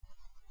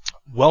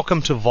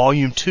Welcome to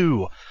Volume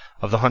 2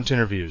 of the Hunt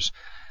Interviews.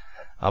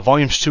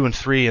 Volumes 2 and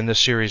 3 in this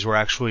series were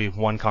actually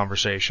one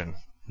conversation.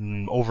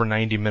 Over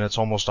 90 minutes,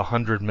 almost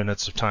 100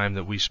 minutes of time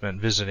that we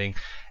spent visiting,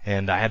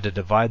 and I had to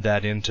divide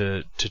that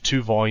into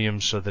two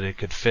volumes so that it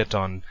could fit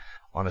on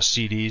a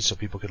CD, so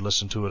people could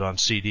listen to it on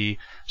CD.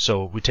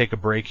 So we take a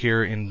break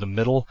here in the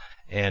middle,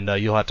 and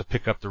you'll have to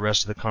pick up the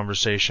rest of the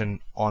conversation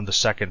on the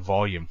second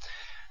volume.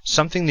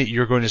 Something that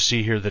you're going to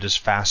see here that is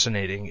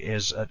fascinating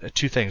is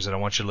two things that I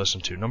want you to listen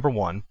to. Number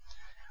one,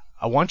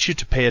 I want you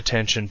to pay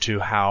attention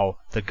to how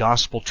the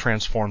gospel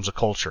transforms a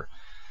culture.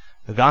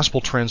 The gospel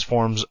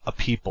transforms a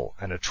people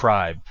and a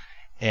tribe.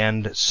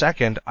 And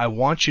second, I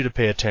want you to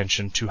pay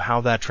attention to how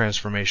that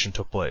transformation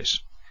took place.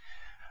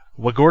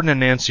 What Gordon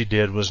and Nancy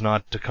did was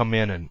not to come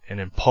in and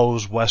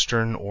impose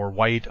Western or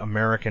white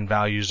American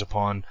values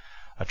upon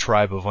a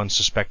tribe of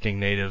unsuspecting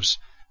natives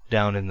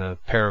down in the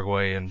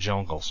Paraguayan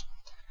jungles.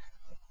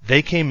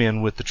 They came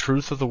in with the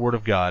truth of the Word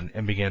of God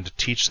and began to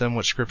teach them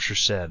what Scripture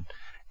said.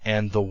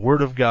 And the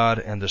Word of God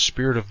and the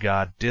Spirit of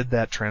God did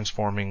that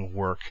transforming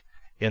work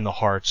in the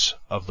hearts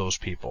of those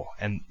people.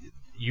 And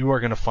you are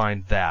going to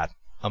find that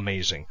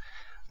amazing.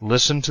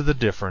 Listen to the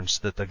difference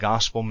that the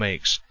gospel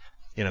makes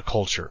in a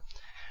culture.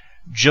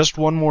 Just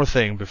one more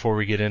thing before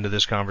we get into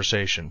this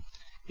conversation.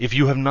 If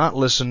you have not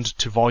listened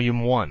to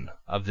Volume 1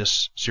 of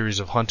this series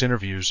of Hunt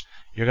Interviews,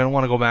 you're going to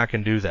want to go back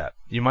and do that.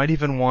 You might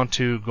even want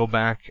to go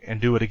back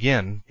and do it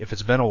again if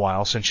it's been a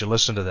while since you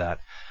listened to that.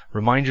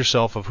 Remind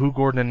yourself of who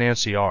Gordon and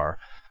Nancy are,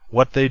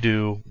 what they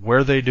do,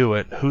 where they do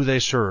it, who they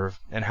serve,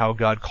 and how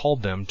God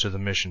called them to the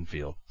mission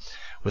field.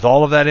 With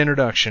all of that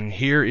introduction,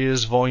 here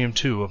is Volume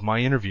 2 of my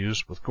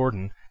interviews with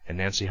Gordon and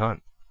Nancy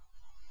Hunt.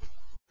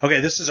 Okay,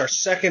 this is our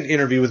second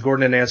interview with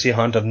Gordon and Nancy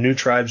Hunt of New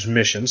Tribes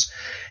Missions,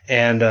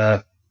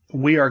 and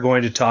we are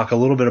going to talk a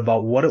little bit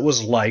about what it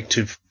was like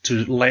to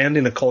land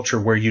in a culture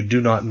where you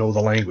do not know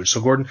the language. So,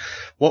 Gordon,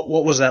 what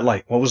was that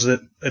like? What was it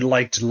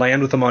like to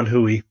land with the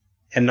Manhui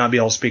and not be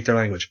able to speak their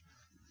language?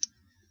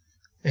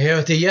 And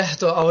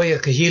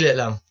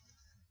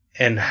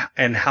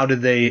how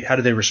did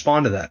they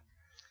respond to that?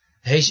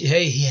 And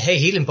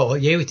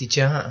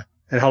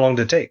how long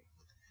did it take?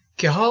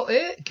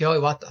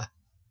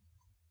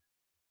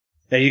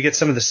 Now you get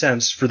some of the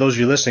sense, for those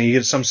of you listening, you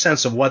get some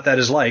sense of what that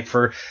is like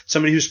for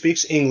somebody who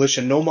speaks English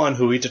and no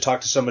Manhui to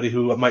talk to somebody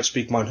who might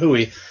speak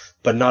Manhui,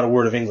 but not a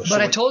word of English. But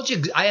so I told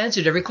you, I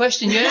answered every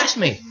question you asked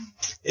me.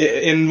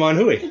 In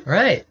Manhui.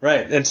 Right.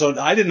 Right. And so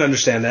I didn't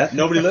understand that.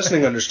 Nobody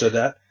listening understood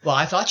that. Well,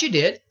 I thought you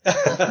did.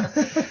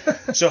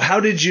 So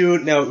how did you,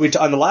 now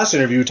on the last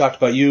interview we talked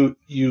about you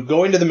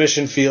going to the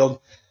mission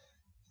field,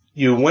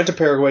 you went to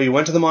Paraguay, you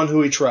went to the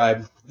Manhui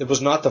tribe. It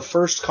was not the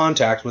first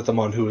contact with the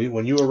Manhui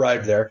when you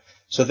arrived there.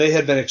 So they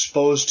had been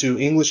exposed to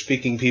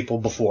English-speaking people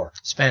before.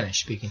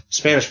 Spanish-speaking.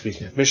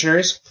 Spanish-speaking. Yeah.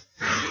 Missionaries?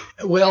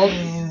 Well,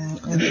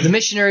 the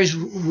missionaries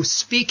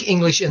speak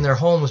English in their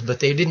homes,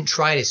 but they didn't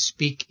try to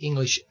speak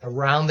English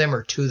around them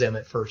or to them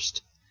at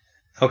first.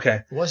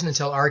 Okay. It wasn't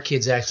until our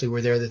kids actually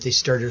were there that they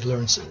started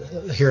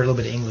to hear a little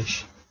bit of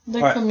English.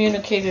 They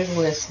communicated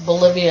with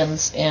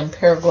Bolivians and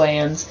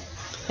Paraguayans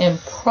and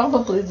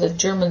probably the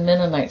German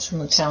Mennonites from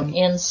the town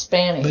in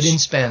Spanish. But in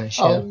Spanish,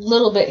 yeah. A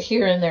little bit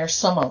here and there,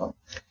 some of them.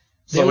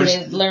 So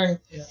they learned.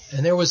 Yeah.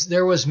 And there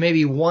was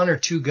maybe one or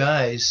two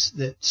guys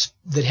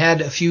that had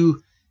a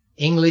few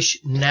English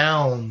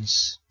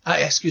nouns.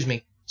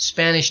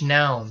 Spanish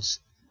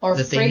nouns. Or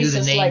that they knew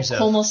the names like,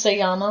 ¿Cómo se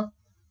llama?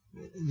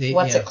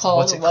 What's it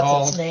called?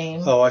 What's its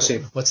name? Oh, I see.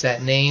 What's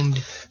that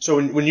named?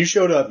 So when you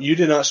showed up, you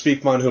did not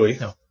speak Manhui.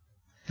 No,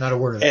 not a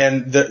word of it.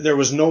 And there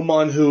was no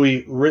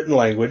Manhui written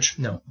language.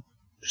 No.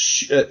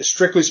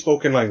 Strictly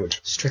spoken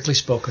language. Strictly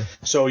spoken.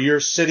 So you're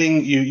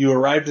sitting, you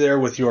arrived there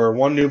with your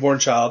one newborn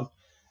child,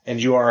 and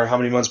you are how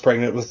many months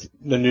pregnant with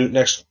the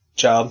next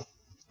child?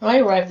 I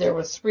arrived there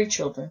with 3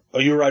 children. Oh,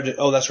 you arrived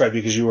that's right,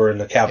 because you were in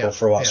the capital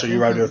for a while. Yeah. So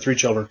you arrived there with 3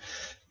 children.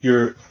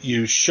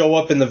 You show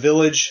up in the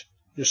village,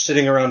 you're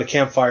sitting around a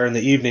campfire in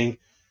the evening.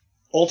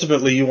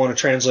 Ultimately, you want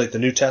to translate the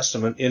New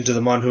Testament into the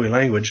Manhui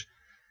language.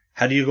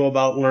 How do you go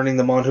about learning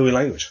the Manhui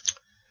language?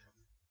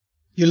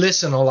 You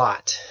listen a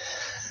lot,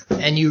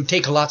 and you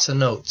take lots of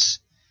notes.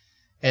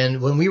 And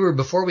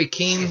before we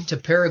came to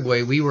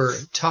Paraguay, we were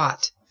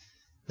taught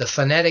the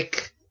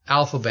phonetic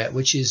alphabet,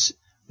 which is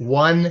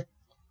one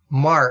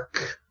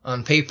mark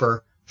on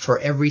paper for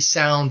every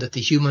sound that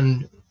the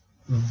human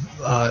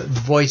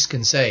voice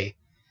can say.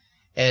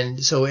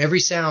 And so every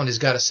sound has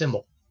got a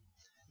symbol.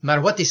 No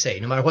matter what they say,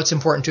 no matter what's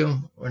important to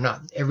them or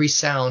not, every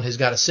sound has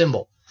got a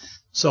symbol.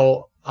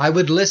 So I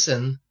would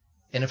listen,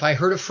 and if I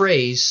heard a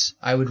phrase,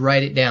 I would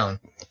write it down.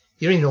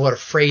 You don't even know what a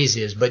phrase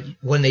is, but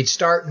when they'd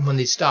start and when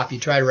they'd stop, you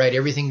try to write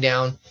everything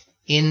down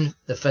in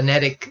the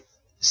phonetic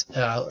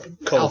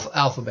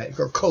alphabet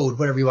or code,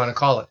 whatever you want to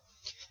call it.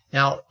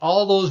 Now,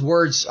 all those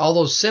words, all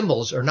those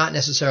symbols are not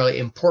necessarily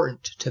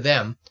important to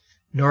them,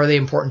 nor are they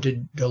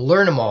important to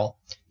learn them all,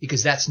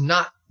 because that's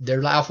not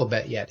their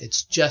alphabet yet.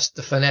 It's just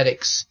the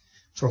phonetics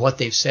for what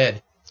they've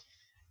said.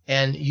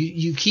 And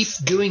you keep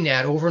doing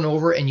that over and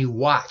over, and you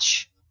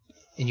watch.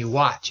 and you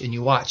watch and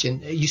you watch,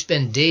 and you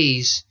spend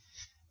days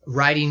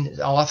writing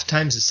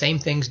oftentimes the same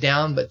things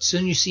down, but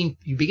soon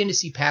you begin to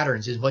see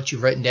patterns in what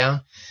you've written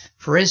down.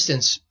 For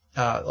instance,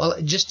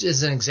 just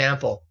as an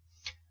example,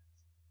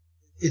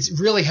 it's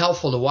really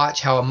helpful to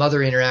watch how a mother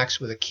interacts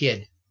with a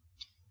kid,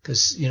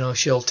 because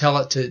she'll tell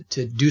it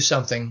to do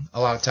something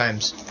a lot of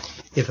times.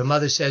 If a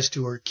mother says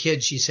to her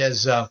kid, she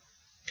says,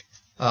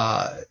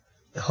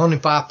 "Honi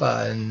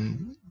papa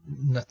and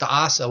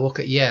nataasa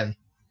woka yen,"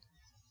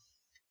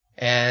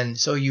 and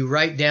so you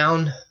write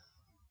down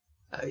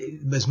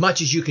as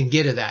much as you can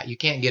get of that. You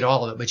can't get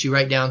all of it, but you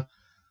write down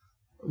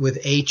with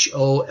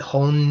H-O,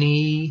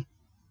 honi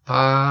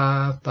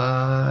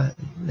papa,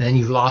 and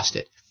you've lost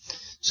it.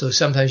 So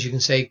sometimes you can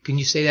say, "Can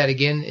you say that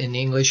again in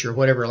English or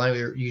whatever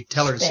language?" Or you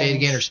tell her to say it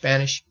again, or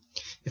Spanish.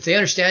 If they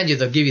understand you,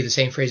 they'll give you the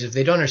same phrase. If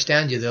they don't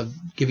understand you, they'll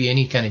give you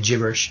any kind of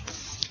gibberish.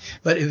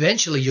 But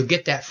eventually you'll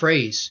get that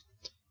phrase,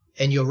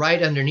 and you'll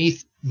write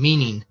underneath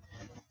meaning.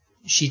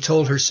 She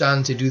told her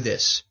son to do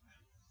this.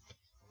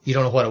 You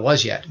don't know what it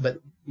was yet, but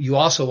you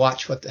also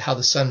watch how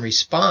the son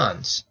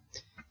responds.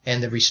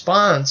 And the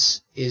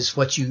response is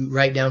what you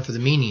write down for the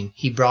meaning.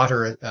 He brought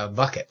her a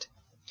bucket.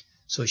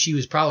 So she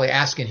was probably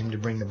asking him to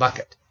bring the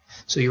bucket.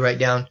 So you write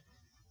down,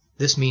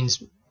 this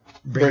means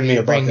bring me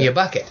a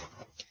bucket.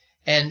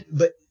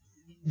 But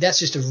that's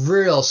just a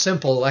real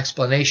simple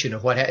explanation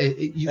of what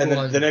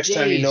the next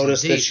time you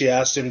notice that she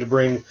asked him to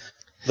bring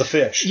the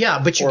fish. Yeah,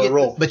 but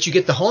you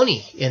get the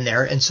honi in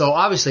there, and so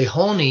obviously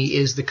honi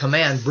is the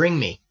command, bring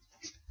me.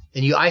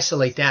 And you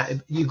isolate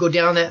that. You go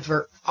down that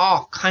for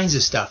all kinds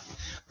of stuff.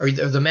 Or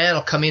the man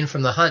will come in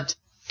from the hunt,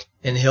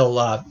 and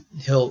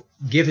he'll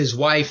give his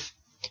wife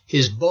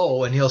his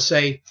bow, and he'll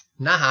say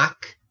nahak.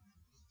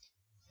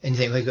 And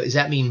you think, does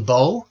that mean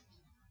bow?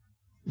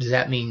 Does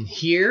that mean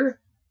here?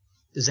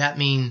 Does that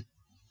mean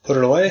put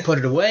it away? Put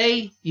it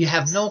away? You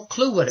have no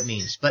clue what it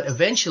means. But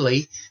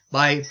eventually,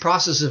 by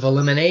process of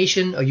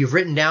elimination, or you've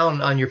written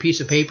down on your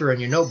piece of paper in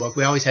your notebook,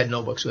 we always had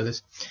notebooks with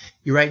us,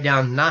 you write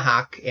down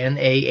nahak,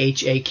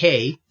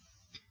 N-A-H-A-K,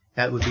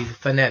 that would be the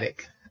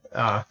phonetic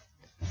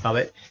of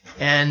it,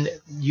 and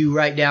you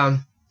write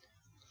down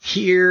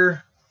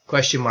here,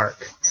 question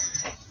mark,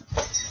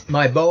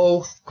 my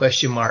bow,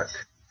 question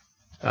mark,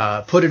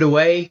 put it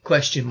away,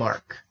 question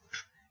mark.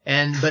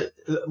 But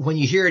when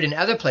you hear it in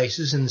other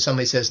places and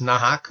somebody says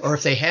nahak, or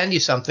if they hand you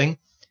something,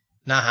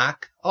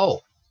 nahak,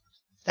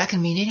 that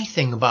can mean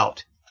anything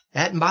about.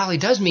 That in Bali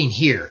does mean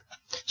here.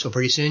 So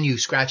pretty soon you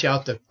scratch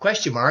out the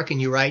question mark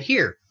and you write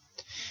here.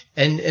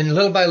 And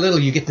little by little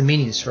you get the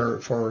meanings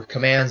for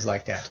commands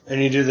like that.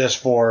 And you do this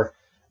for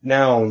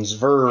nouns,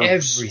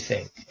 verbs.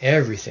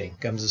 Everything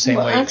comes the same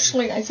way. Well,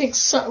 actually, I think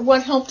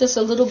what helped us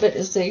a little bit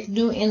is they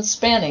knew in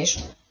Spanish,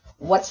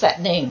 what's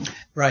that name?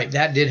 Right,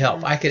 that did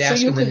help. I could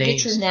ask them the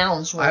names. So you could get your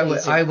nouns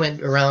right. I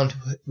went around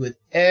with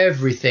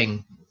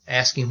everything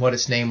asking what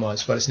its name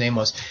was.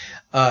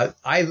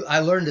 I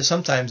learned that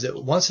sometimes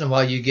that once in a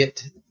while you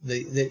get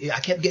I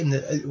kept getting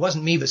it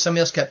wasn't me, but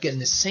somebody else kept getting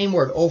the same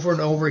word over and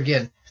over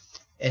again.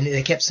 And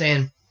they kept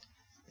saying,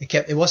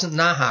 it wasn't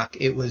nahak,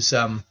 it was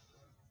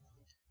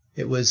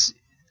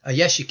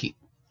ayeshiki.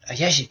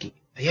 Ayeshiki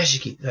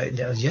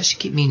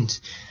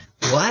means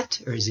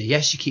what? Or does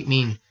ayeshiki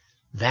mean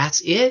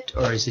that's it?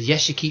 Or is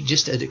ayeshiki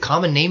just a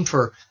common name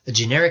for, a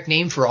generic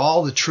name for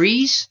all the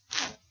trees?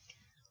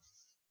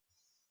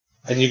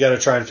 And you got to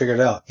try and figure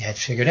it out. You had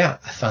to figure it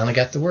out. I finally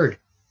got the word.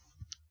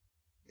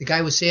 The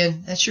guy was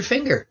saying, that's your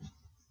finger.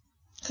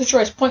 Because you're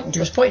always pointing to it. He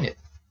was pointing it.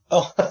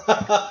 Oh,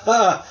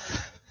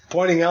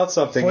 pointing out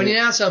something. Pointing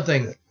out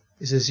something.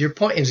 He says, it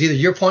was either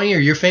your pointing or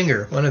your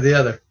finger, one or the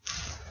other.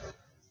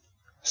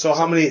 So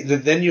how many,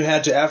 then you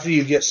had to, after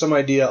you get some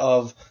idea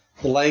of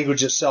the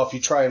language itself,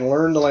 you try and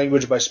learn the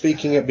language by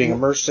speaking it, being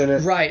immersed in it?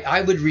 Right.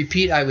 I would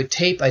repeat, I would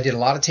tape. I did a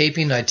lot of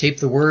taping. I taped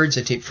the words,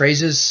 I taped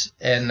phrases,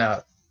 and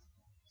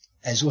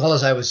as well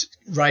as I was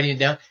writing it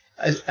down.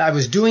 I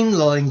was doing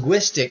the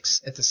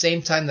linguistics at the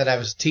same time that I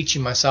was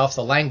teaching myself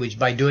the language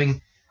by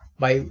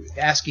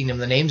asking them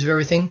the names of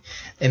everything.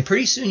 And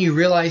pretty soon you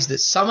realize that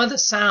some of the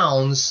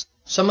sounds,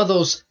 some of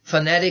those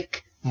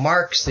phonetic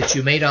marks that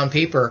you made on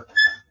paper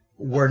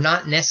were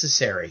not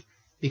necessary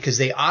because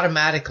they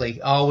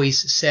automatically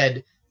always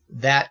said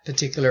that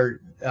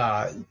particular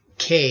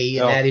K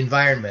in that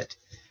environment.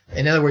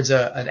 In other words,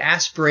 an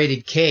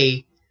aspirated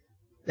K,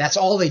 that's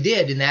all they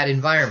did in that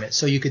environment.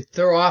 So you could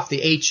throw off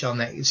the H on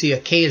that. You see a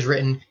K is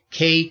written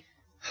K,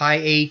 high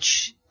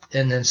H,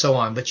 and then so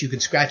on. But you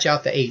could scratch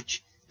out the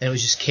H, and it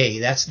was just K.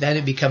 Then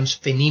it becomes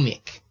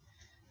phonemic.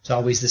 It's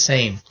always the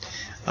same.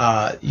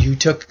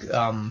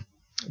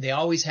 They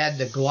always had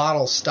the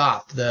glottal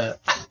stop,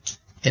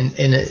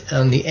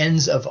 on the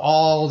ends of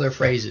all their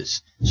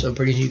phrases. So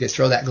pretty soon you could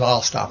throw that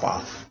glottal stop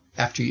off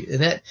after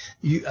you.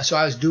 So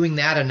I was doing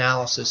that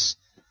analysis.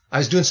 I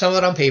was doing some of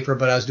it on paper,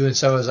 but I was doing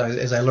some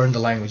as I learned the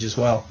language as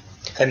well.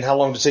 And how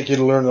long did it take you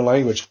to learn the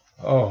language?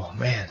 Oh,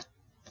 man.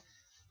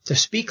 To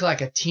speak like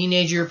a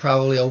teenager,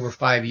 probably over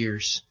 5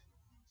 years.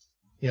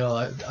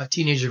 A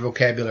teenager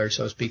vocabulary,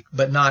 so to speak,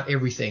 but not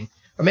everything.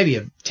 or maybe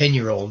a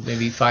 10-year-old,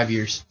 maybe 5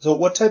 years. So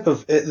what type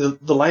of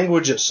the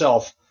language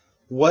itself?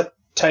 What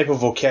type of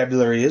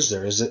vocabulary is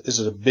there? Is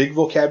it a big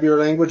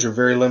vocabulary language or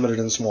very limited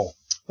and small?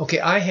 Okay,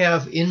 I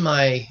have in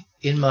my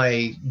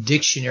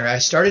dictionary. I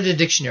started a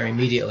dictionary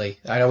immediately.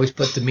 I'd always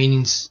put the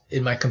meanings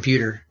in my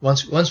computer.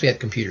 Once we had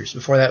computers.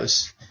 Before that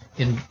was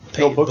in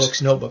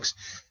notebooks.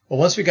 Well,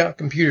 once we got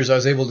computers, I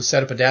was able to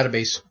set up a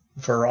database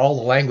for all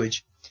the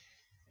language.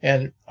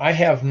 And I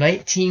have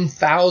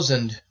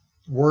 19,000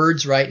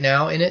 words right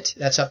now in it.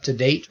 That's up to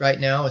date right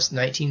now. It's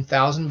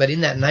 19,000. But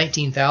in that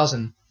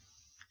 19,000,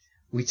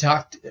 we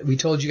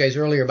told you guys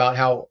earlier about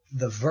how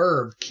the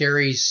verb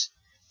carries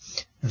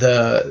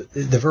the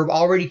verb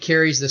already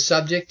carries the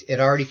subject. It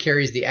already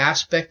carries the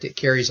aspect. It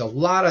carries a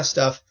lot of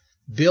stuff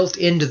built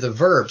into the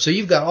verb. So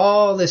you've got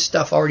all this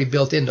stuff already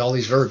built into all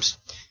these verbs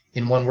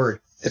in one word.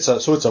 So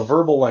it's a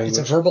verbal language.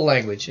 It's a verbal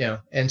language, yeah.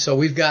 And so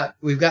we've got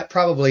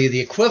probably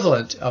the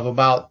equivalent of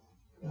about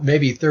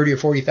maybe 30 or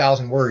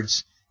 40,000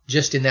 words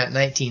just in that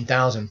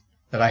 19,000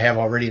 that I have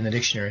already in the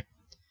dictionary.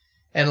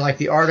 And like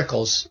the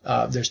articles,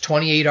 there's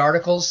 28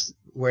 articles,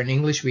 where in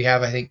English we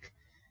have, I think,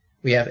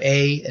 we have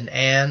a and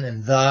an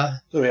and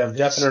the. So we have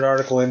definite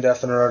article,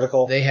 indefinite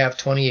article. They have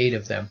 28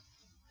 of them.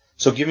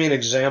 So give me an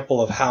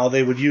example of how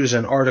they would use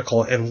an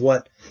article and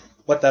what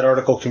that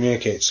article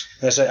communicates.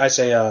 I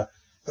say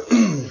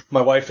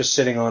my wife is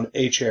sitting on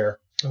a chair.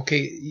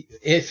 Okay,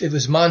 if it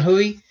was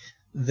Manhui,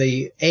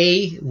 the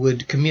a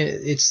would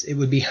it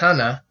would be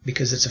Hana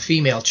because it's a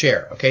female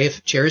chair. Okay,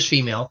 if chair is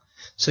female,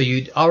 so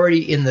you'd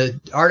already in the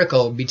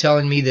article be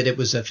telling me that it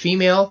was a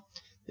female,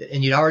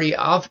 and you'd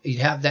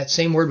have that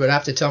same word would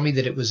have to tell me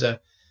that it was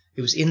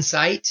in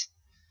sight,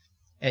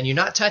 and you're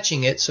not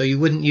touching it, so you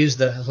wouldn't use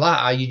the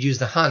la, you'd use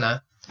the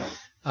Hana,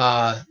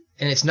 and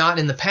it's not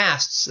in the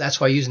past. So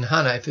that's why you're using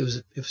Hana. If it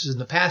was in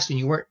the past and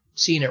you weren't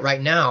seeing it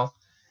right now,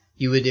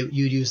 you'd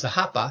use the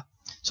Hapa.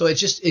 So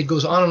it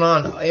goes on and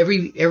on.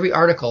 Every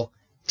article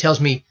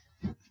tells me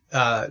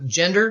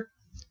gender,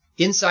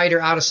 inside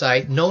or out of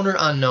sight, known or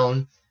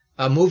unknown,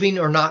 moving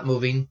or not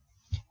moving,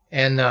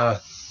 and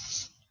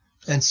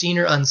seen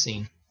or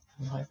unseen,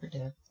 live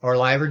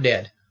or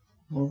dead.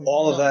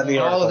 All of that in the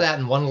article. All of that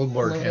in one little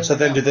word. Yeah. So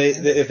then,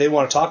 if they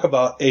want to talk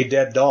about a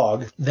dead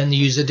dog, then they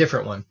use a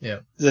different one. Yeah.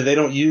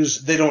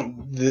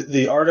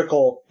 The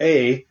article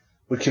A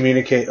would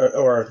communicate,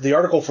 or the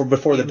article for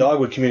before the dog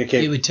would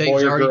communicate. It would tell you boy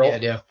it's or already girl,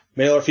 dead. Yeah.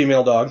 male or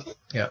female dog.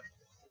 Yeah.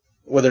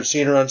 Whether it's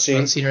seen or unseen.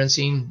 Unseen or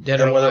unseen, dead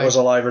or and whether alive. it was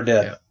alive or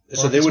dead. Yeah.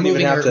 So they wouldn't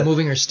even have to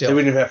moving or still. They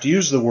wouldn't even have to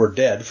use the word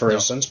dead, for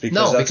instance,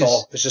 because that's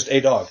all. It's just a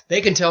dog.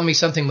 They can tell me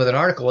something with an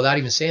article without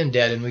even saying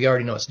dead, and we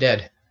already know it's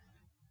dead.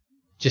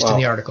 Just in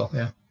the article,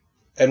 yeah.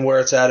 And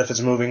where it's at if it's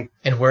moving.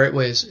 And where it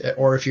was,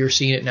 or if you're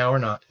seeing it now or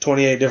not.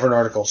 28 different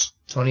articles.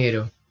 28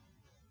 of them.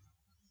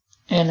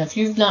 And if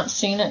you've not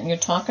seen it and you're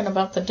talking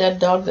about the dead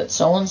dog that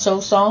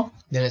so-and-so saw,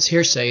 then it's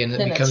hearsay and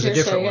it becomes a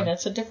different one. And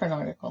it's a different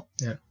article.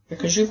 Yeah.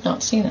 Because you've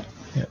not seen it.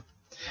 Yeah.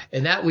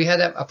 And we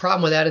had a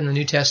problem with that in the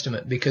New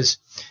Testament, because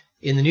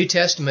in the New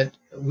Testament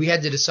we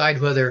had to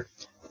decide whether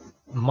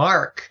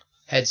Mark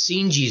had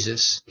seen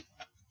Jesus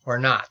or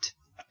not.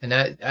 And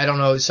I don't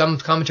know, some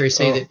commentaries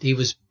say that he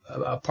was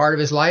a part of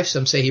his life.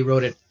 Some say he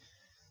wrote it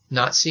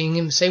not seeing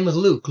him. Same with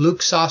Luke.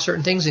 Luke saw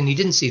certain things and he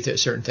didn't see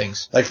certain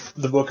things. Like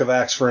the book of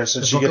Acts, for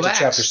instance. You get to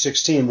chapter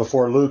 16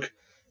 before Luke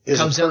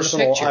is a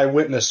personal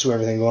eyewitness to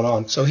everything going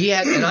on. So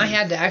I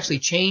had to actually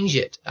change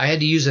it. I had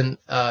to use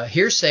a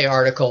hearsay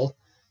article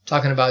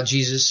talking about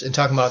Jesus and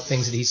talking about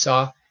things that he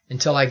saw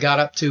until I got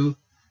up to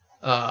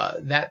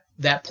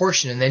that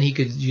portion, and then he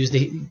could use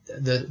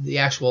the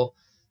actual.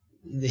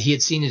 He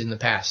had seen it in the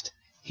past.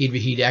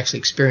 He'd actually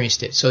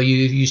experienced it. So you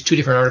use two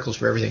different articles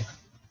for everything,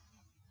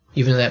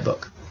 even in that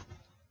book.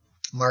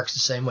 Mark's the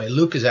same way.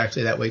 Luke is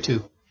actually that way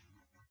too.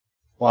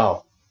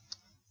 Wow.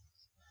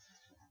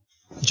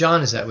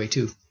 John is that way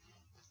too.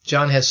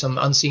 John has some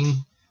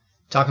unseen,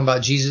 talking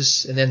about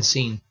Jesus, and then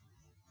seen,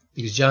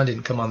 because John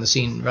didn't come on the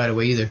scene right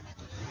away either.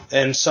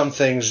 And some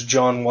things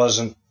John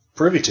wasn't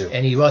privy to.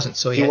 And he wasn't.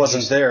 So he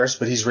wasn't there,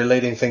 but he's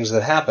relating things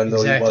that happened,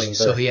 though he wasn't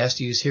there. So he has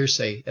to use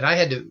hearsay. And I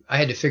had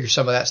to figure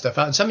some of that stuff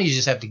out. And some of you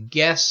just have to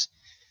guess,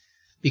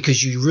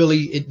 because you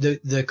really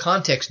the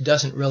context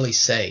doesn't really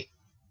say.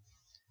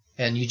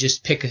 And you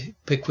just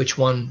pick which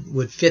one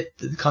would fit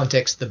the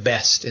context the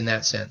best in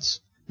that sense.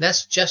 And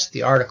that's just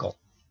the article.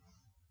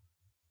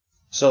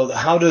 So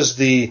how does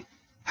that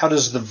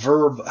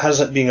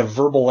being a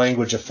verbal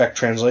language affect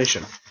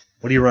translation?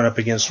 What do you run up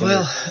against?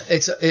 Well,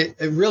 it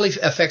really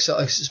affects,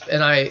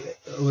 and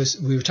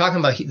we were talking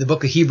about the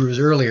book of Hebrews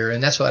earlier,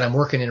 and that's what I'm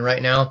working in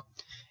right now.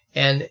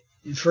 And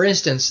for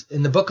instance,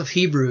 in the book of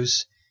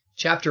Hebrews,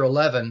 chapter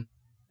 11,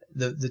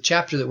 the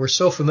chapter that we're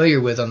so familiar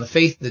with on the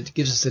faith, that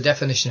gives us the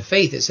definition of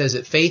faith, it says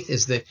that faith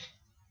is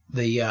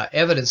the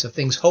evidence of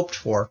things hoped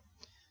for.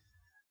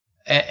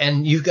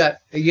 And you got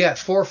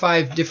 4 or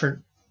 5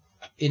 different.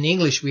 In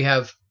English, we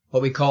have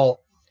what we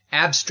call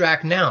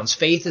abstract nouns.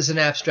 Faith is an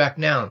abstract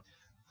noun.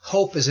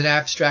 Hope is an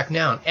abstract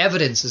noun.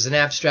 Evidence is an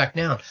abstract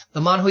noun. The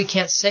Manhui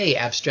can't say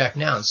abstract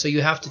nouns, so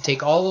you have to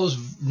take all those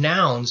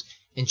nouns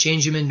and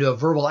change them into a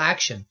verbal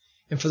action.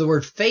 And for the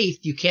word faith,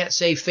 you can't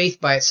say faith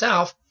by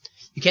itself.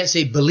 You can't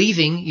say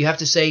believing. You have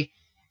to say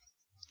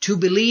to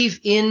believe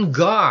in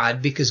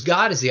God, because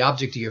God is the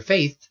object of your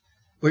faith.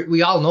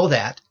 We all know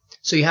that.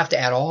 So you have to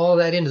add all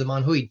that into the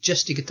Manhui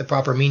just to get the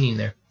proper meaning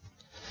there.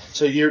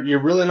 So you're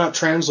really not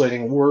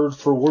translating word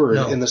for word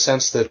No. in the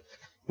sense that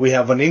we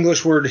have an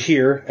English word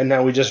here, and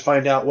now we just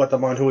find out what the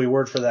Manhui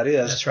word for that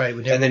is. That's right.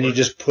 And then you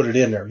just put it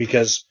in there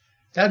because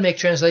that would make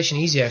translation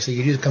easy. Actually,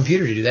 you use the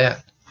computer to do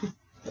that.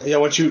 yeah,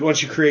 once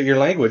you create your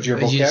language, your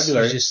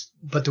vocabulary, you just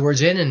put the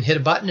words in and hit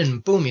a button,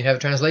 and boom, you'd have a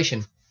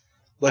translation.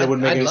 but it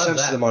wouldn't make I'd any love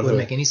sense that. to the It wouldn't Manhui.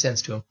 make any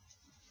sense to them.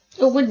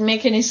 It wouldn't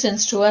make any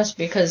sense to us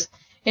because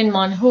in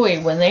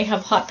Manhui, when they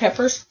have hot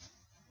peppers,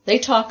 they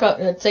talk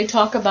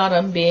about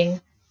them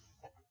being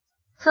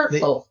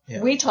hurtful.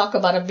 Yeah. We talk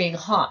about them being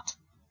hot.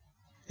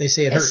 They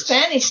say it And hurts.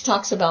 Spanish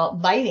talks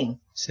about biting.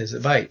 Says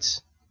it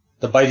bites.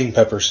 The biting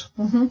peppers.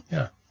 Mm-hmm.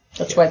 Yeah.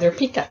 That's why they're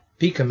pica.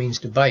 Pica means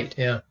to bite.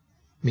 Yeah. It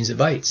means it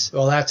bites.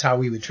 Well, that's how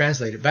we would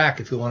translate it back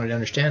if we wanted to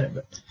understand it.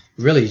 But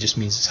really, it just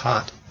means it's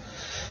hot.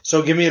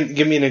 So give me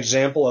an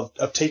example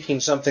of taking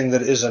something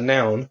that is a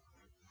noun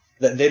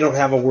that they don't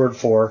have a word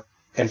for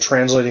and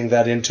translating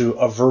that into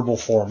a verbal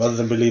form other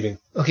than believing.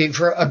 Okay,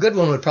 for a good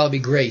one would probably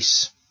be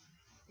grace.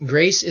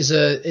 Grace is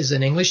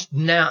an English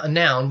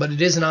noun, but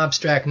it is an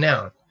abstract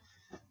noun.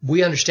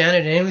 We understand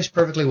it in English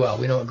perfectly well.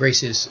 We know what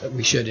grace is.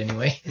 We should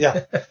anyway.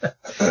 Yeah.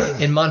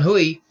 In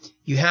Manhui,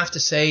 you have to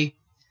say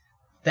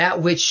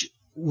that which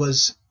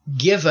was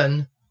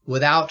given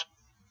without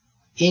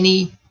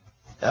any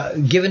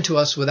given to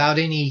us without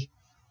any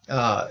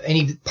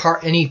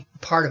part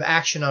of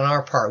action on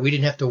our part. We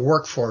didn't have to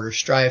work for it or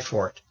strive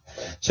for it.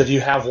 So do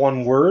you have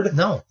one word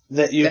No,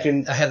 that you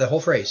can? I have the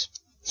whole phrase.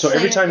 So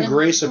every Say it time in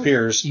grace Manhui.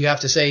 appears, You have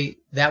to say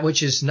that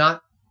which is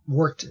not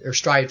worked or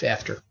strived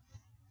after,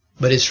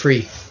 but is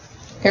free.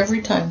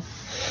 Every time.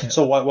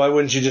 so why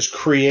wouldn't you just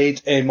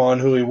create a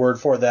Manhui word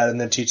for that and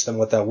then teach them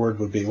what that word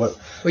would be? What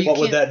Well, you what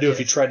would can't- that do if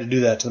you tried to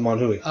do that to the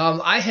Manhui?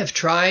 I have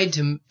tried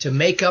to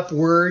make up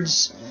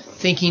words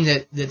thinking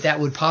that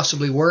would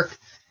possibly work.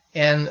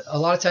 And a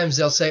lot of times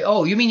they'll say,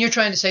 oh, you mean you're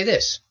trying to say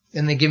this?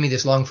 And they give me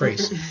this long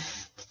phrase.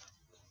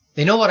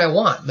 They know what I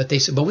want, but they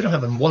say, but we don't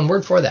have one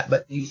word for that.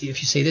 But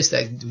if you say this,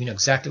 that we know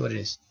exactly what it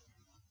is.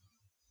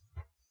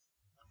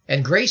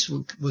 And grace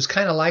was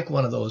kind of like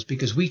one of those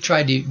because we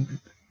tried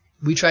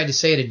to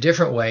say it a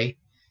different way.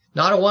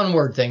 Not a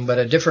one-word thing, but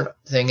a different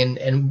thing.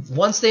 And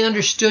once they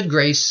understood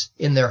grace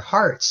in their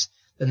hearts,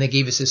 then they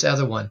gave us this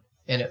other one.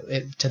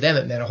 And to them,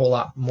 it meant a whole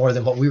lot more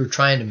than what we were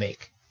trying to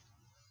make.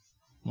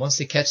 Once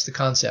they catch the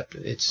concept,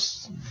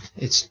 it's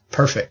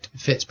perfect. It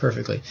fits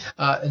perfectly.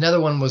 Another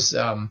one was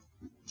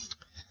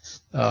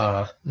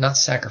not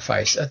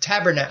sacrifice. A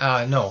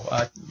tabernacle.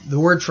 The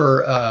word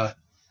for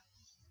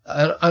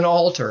an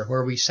altar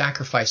where we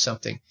sacrifice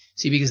something.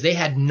 See, because they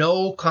had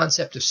no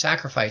concept of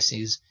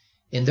sacrifices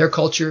in their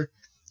culture,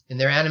 in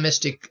their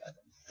animistic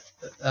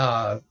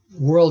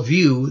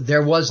worldview,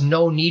 there was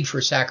no need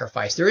for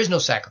sacrifice. There is no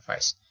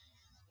sacrifice.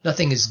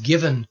 Nothing is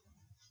given.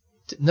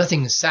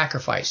 Nothing is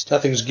sacrificed.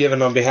 Nothing's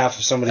given on behalf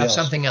of somebody Of else.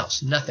 something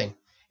else. Nothing.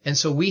 And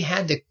so we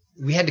had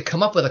to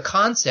come up with a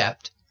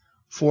concept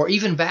for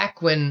even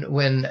back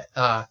when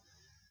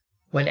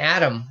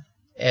Adam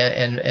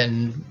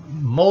and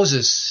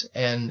Moses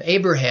and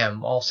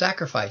Abraham all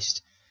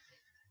sacrificed.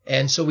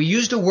 And so we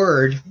used a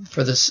word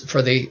for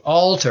the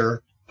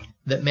altar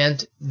that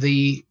meant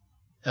I'm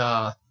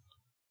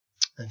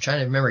trying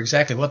to remember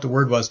exactly what the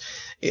word was.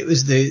 It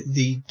was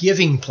the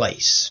giving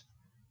place.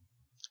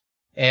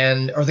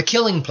 Or the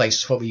killing place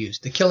is what we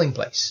used, the killing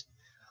place.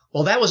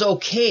 Well, that was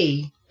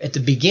okay at the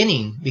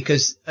beginning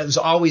because it was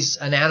always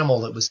an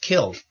animal that was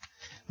killed.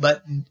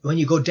 But when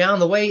you go down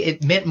the way,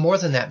 it meant more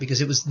than that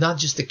because it was not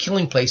just the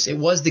killing place, it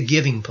was the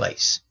giving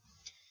place.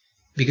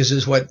 Because it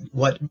was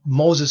what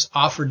Moses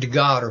offered to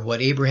God or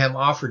what Abraham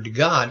offered to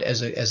God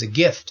as a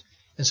gift.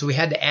 And so we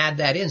had to add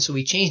that in. So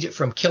we changed it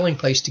from killing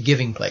place to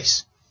giving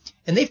place.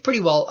 And they pretty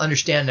well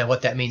understand now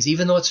what that means,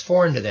 even though it's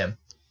foreign to them.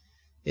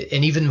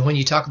 And even when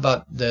you talk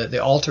about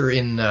the altar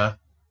in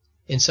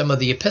some of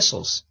the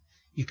epistles,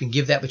 you can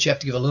give that, but you have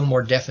to give a little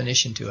more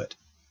definition to it.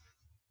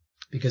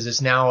 Because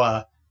it's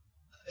now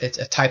it's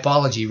a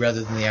typology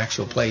rather than the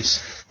actual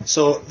place.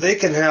 So they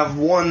can have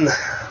one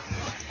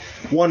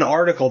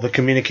article that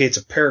communicates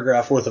a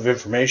paragraph worth of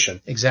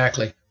information,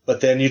 Exactly. but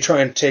then you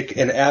try and take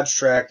an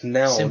abstract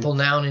noun, Simple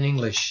noun in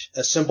English.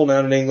 a simple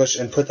noun in English,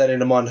 and put that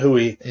into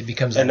Manhui, It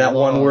becomes and that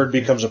one word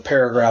becomes a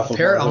paragraph of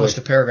Manhui. almost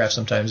a paragraph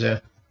sometimes, yeah.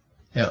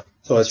 Yeah.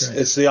 So That's right.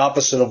 it's the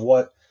opposite of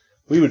what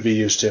we would be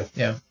used to.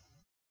 Yeah.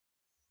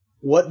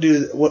 What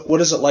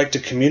is it like to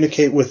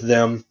communicate with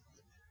them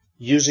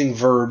using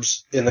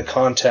verbs in the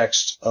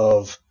context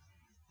of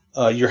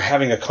you're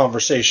having a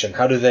conversation?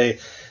 How do they?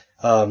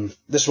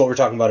 This is what we're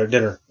talking about at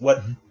dinner.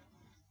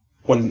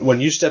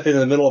 When you step into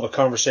the middle of a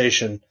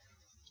conversation,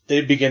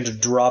 they begin to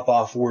drop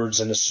off words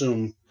and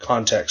assume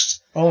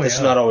context. Oh, That's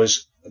yeah. not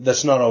always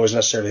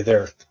necessarily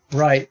there.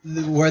 Right.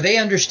 Where they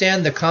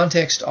understand the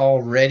context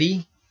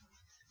already,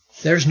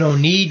 there's no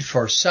need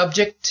for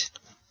subject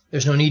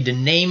There's no need to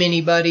name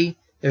anybody.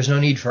 There's no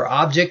need for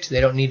object. They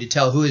don't need to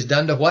tell who is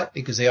done to what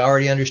because they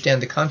already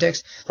understand the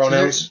context.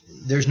 Pronouns. So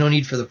there's no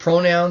need for the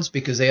pronouns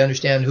because they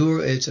understand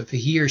who it's a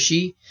he or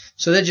she.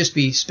 So they'll just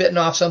be spitting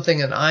off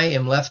something and I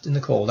am left in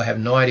the cold. I have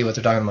no idea what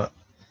they're talking about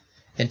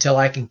until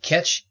I can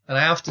catch. And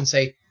I often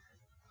say,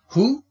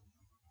 who?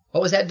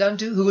 What was that done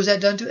to? Who was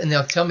that done to? And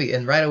they'll tell me,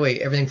 and right away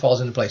everything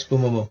falls into place.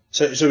 Boom, boom, boom.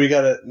 So we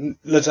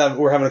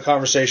we're having a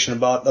conversation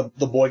about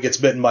the boy gets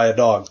bitten by a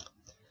dog.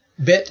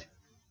 Bit.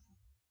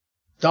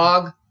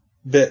 Dog.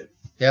 Bit.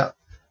 Yeah.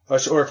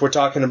 Or if we're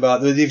talking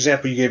about the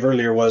example you gave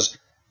earlier was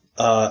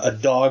a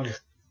dog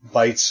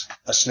bites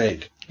a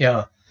snake.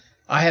 Yeah.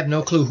 I have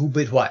no clue who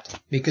bit what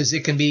because they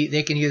can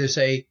either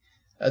say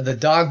the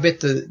dog bit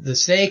the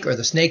snake or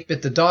the snake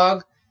bit the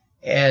dog,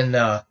 and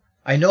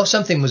I know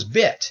something was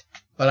bit.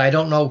 But I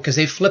don't know because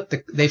they flip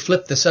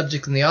the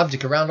subject and the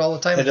object around all the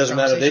time. It doesn't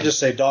matter. They just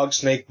say dog,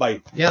 snake,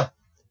 bite. Yeah.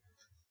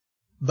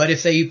 But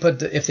if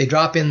they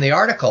drop in the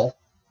article,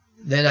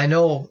 then I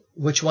know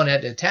which one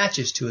it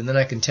attaches to, and then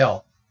I can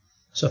tell.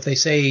 So if they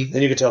say,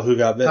 then you can tell who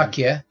got bitten. Fuck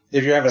yeah.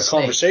 If you're having a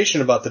Snake.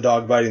 conversation about the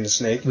dog biting the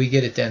snake, We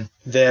get it then.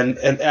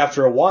 And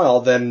after a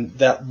while, then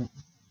that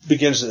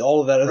begins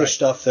all of that other Right.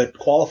 stuff that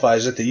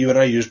qualifies it that you and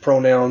I use,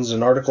 pronouns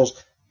and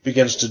articles,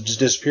 begins to just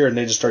disappear, and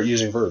they just start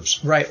using verbs.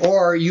 Right.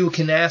 Or you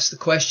can ask the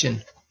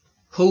question,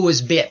 who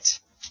was bit?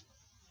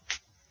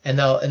 And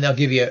they'll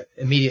give you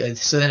immediately.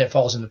 So then it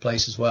falls into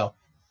place as well.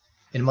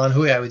 In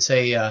Manhui, I would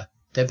say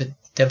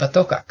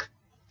Tebatokak,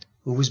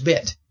 who was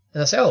bit. And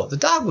they'll say, oh, the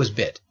dog was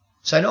bit.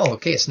 So I know,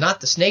 okay, it's not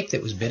the snake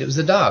that was bit, it was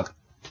the dog.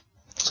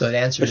 So it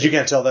answers. But you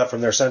can't tell that from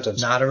their sentence.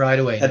 Not right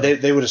away. And no.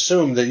 they would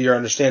assume that you're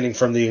understanding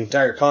from the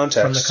entire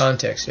context. From the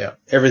context, yeah.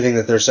 Everything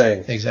that they're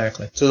saying.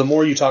 Exactly. So the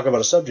more you talk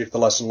about a subject, the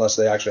less and less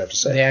they actually have to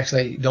say. They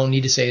actually don't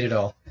need to say it at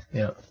all.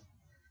 Yeah.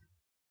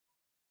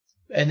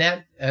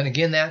 And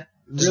again, that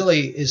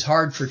really is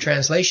hard for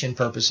translation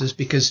purposes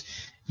because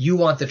you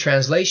want the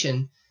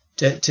translation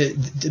to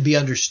be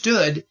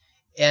understood.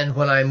 And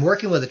when I'm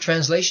working with a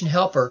translation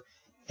helper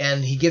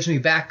and he gives me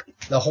back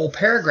the whole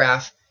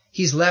paragraph,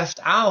 he's left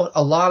out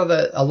a lot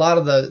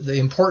of the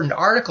important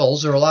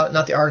articles, or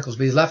not the articles,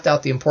 but he's left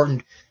out the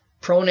important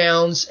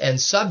pronouns and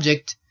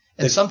subject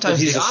and sometimes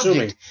he's the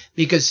assuming. object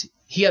because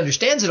he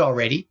understands it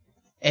already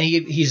and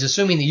he's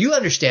assuming that you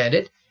understand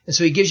it, and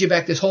so he gives you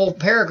back this whole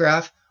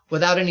paragraph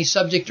without any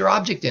subject or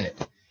object in it.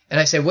 And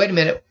I said, wait a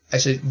minute. I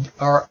said,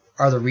 are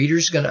the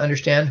readers going to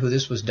understand who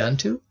this was done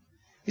to?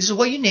 He says,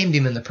 well, you named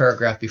him in the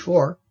paragraph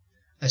before.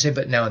 I said,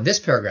 but now in this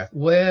paragraph,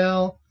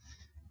 well,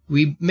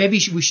 we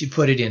should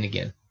put it in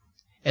again.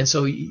 And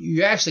so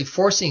you're actually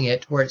forcing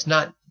it where it's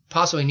not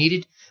possibly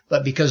needed,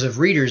 but because of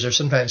readers are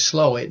sometimes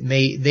slow,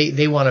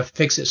 they want to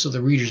fix it so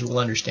the readers will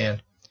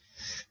understand.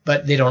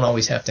 But they don't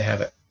always have to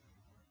have it.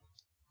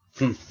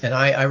 And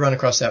I run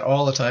across that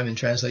all the time in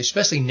translation,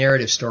 especially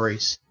narrative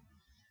stories.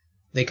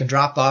 They can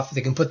drop off,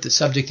 they can put the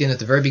subject in at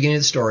the very beginning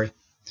of the story.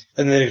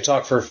 And then you can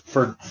talk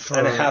for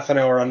and a half an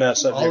hour on that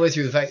subject. All the way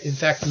through. In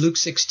fact, Luke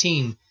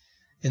 16,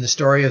 in the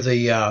story of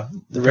the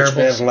rich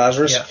man and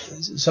Lazarus.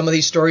 Yeah, some of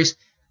these stories,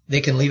 they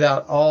can leave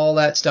out all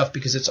that stuff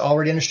because it's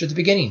already understood at the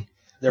beginning.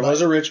 There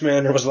was a rich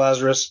man, there was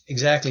Lazarus.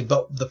 Exactly.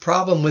 But the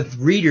problem with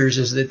readers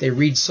is that they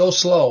read so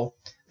slow,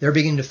 they're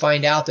beginning to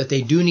find out that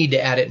they do need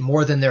to add it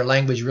more than their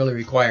language really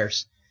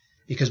requires.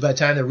 Because by the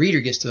time the reader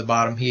gets to the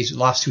bottom, he's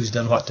lost who's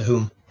done what to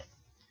whom.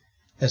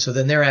 And so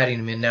then they're adding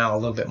them in now a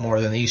little bit more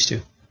than they used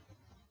to.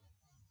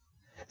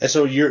 And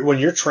so when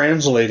you're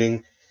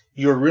translating,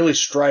 you're really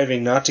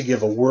striving not to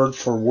give a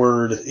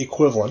word-for-word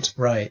equivalent.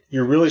 Right.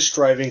 You're really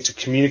striving to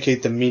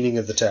communicate the meaning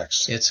of the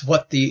text. It's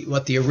what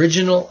the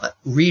original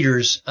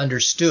readers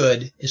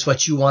understood is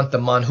what you want the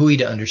Manhui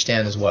to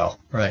understand as well.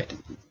 Right.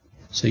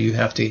 So you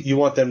have to... You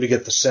want them to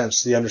get the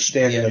sense, the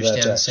understanding of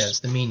that text. The sense,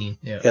 the meaning.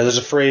 Yeah. Yeah, there's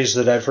a phrase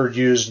that I've heard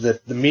used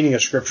that the meaning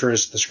of Scripture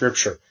is the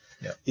Scripture.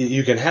 Yeah.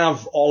 You can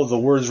have all of the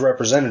words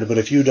represented, but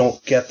if you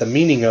don't get the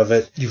meaning of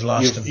it, you've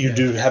lost them.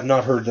 You have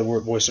not heard the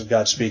voice of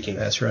God speaking.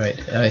 That's right.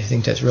 I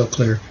think that's real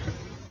clear.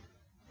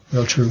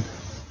 Real true.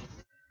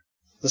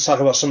 Let's talk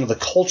about some of the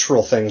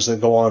cultural things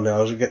that go on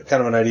now to get kind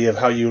of an idea of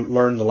how you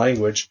learn the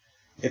language.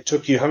 It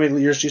took you, how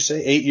many years do you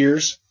say? 8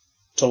 years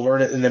to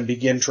learn it and then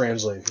begin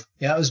translating.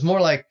 Yeah, it was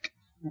more like,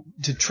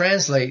 to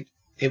translate,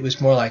 it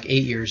was more like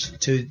 8 years.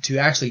 To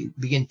actually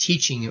begin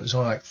teaching, it was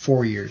only like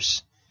 4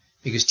 years.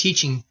 Because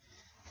teaching,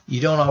 you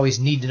don't always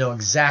need to know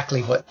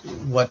exactly what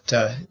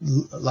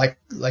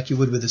like you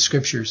would with the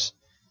scriptures,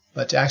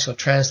 but to actually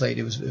translate,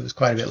 it was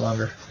quite a bit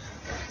longer.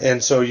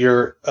 And so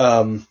you're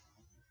after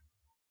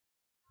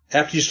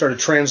you started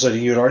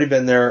translating, you had already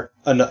been there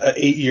 8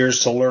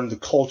 years to learn the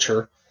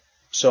culture.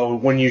 So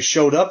when you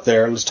showed up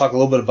there, let's talk a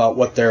little bit about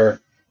what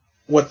their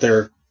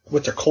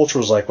culture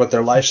was like, what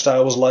their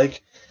lifestyle was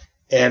like,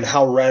 and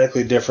how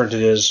radically different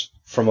it is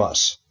from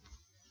us.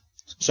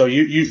 So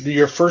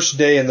your first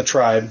day in the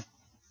tribe.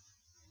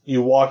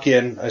 You walk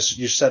in,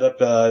 you set up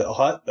a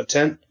hut, a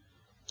tent.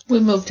 We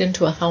moved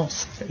into a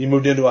house. You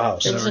moved into a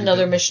house. There was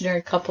another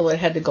missionary couple that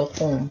had to go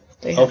home.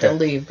 They had to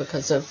leave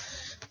because of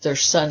their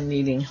son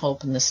needing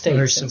help in the States.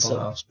 Very and simple so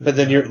house. But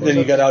then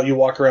you got out, you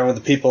walk around with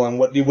the people, and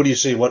what do you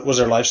see? What was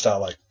their lifestyle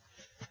like?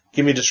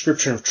 Give me a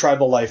description of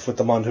tribal life with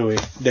the Manhui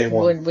day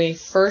one. When we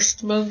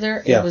first moved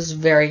there, Yeah. it was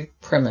very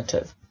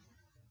primitive.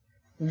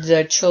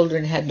 The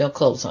children had no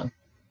clothes on.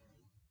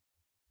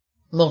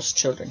 Most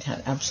children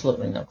had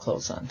absolutely no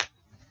clothes on.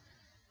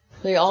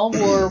 They all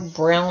wore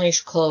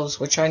brownish clothes,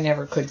 which I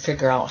never could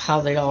figure out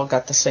how they all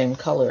got the same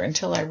color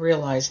until I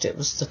realized it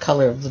was the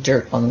color of the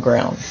dirt on the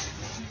ground.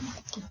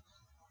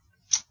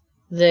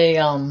 They,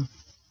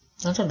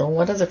 I don't know,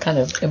 what other kind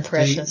of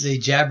impressions? They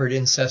jabbered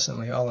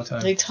incessantly all the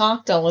time. They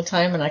talked all the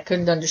time, and I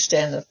couldn't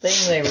understand the thing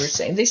they were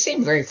saying. They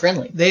seemed very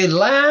friendly. They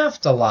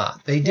laughed a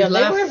lot. They did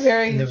laugh. They were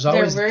very. And there was they were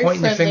always very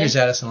pointing their friendly. fingers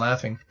at us and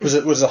laughing. Was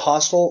it a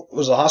hostile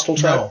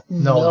tribe?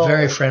 No,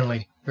 very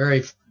friendly,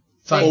 very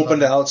fun. Open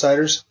to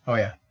outsiders Oh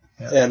yeah.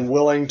 and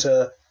willing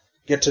to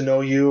get to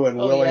know you and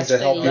willing yes, to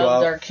help they you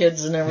loved out. our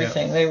kids and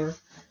everything.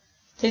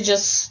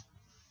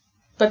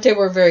 But they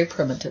were very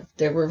primitive.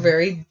 They were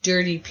very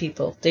dirty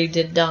people. They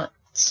did not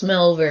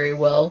smell very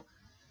well.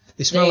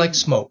 They smell like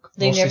smoke.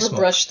 They mostly never smoke.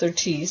 brushed their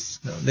teeth.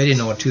 No, they didn't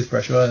know what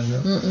toothbrush was.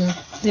 No.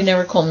 They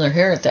never combed their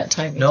hair at that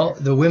time. No,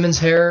 either. the women's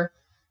hair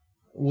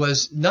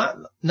was not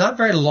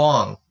very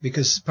long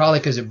because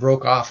it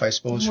broke off, I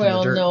suppose, from Well,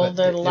 the dirt. no, but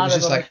there are a it lot was of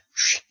just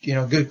them.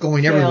 like, good,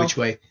 going every Well, which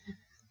way.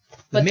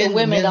 But the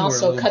women were a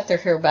also little- cut their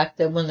hair back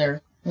then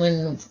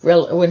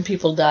when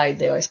people died.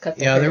 They always cut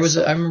their hair. Yeah, there was.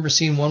 so- I remember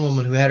seeing one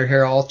woman who had her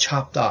hair all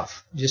chopped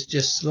off,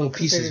 just little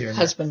pieces here Her and there.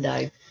 husband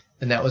died.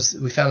 And that was.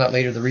 We found out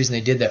later the reason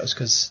they did that was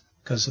because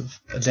of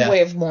a It's a death.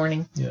 way of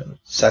mourning. Yeah,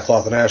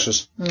 Sackcloth and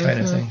ashes. kind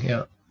of thing.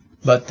 Yeah,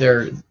 but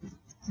they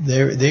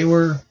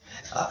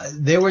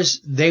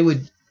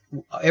would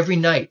every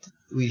night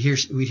we'd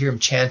hear them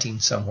chanting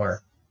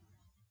somewhere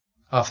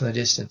off in the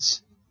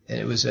distance, and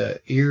it was a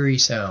eerie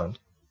sound.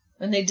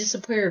 And they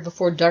disappeared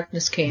before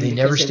darkness came. They because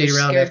never stayed were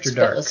around scared after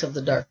dark. spitless of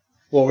the dark.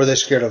 What were they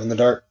scared of in the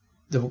dark?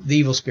 The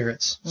evil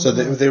spirits. So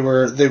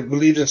they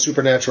believed in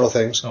supernatural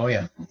things, Oh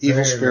yeah,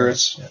 evil Very,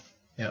 spirits. very-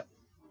 yeah.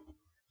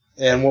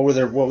 And what was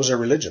their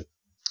religion?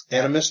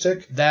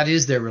 Animistic? That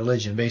is their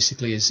religion,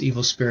 basically, is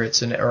evil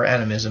spirits or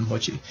animism.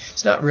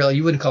 It's not really,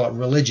 you wouldn't call it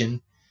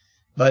religion,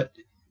 but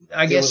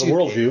I guess was a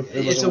worldview.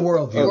 It's a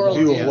worldview. A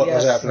view of what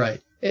was yes. happening.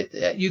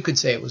 Right. You could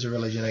say it was a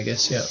religion, I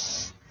guess. Yeah.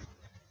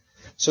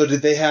 So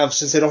did they have,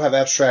 since they don't have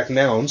abstract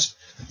nouns,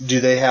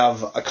 do they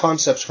have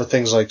concepts for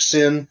things like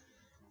sin,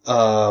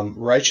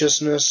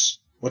 righteousness?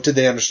 What did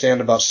they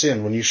understand about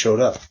sin when you showed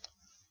up?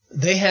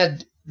 They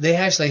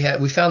actually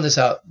had. We found this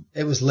out.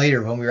 It was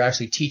later when we were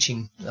actually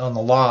teaching on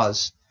the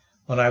laws.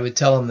 When I would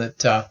tell them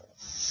that,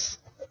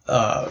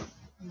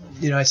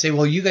 I'd say,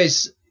 well, you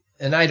guys,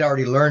 and I'd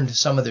already learned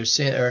some of their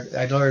sin, or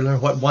I'd already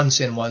learned what one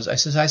sin was. I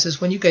says,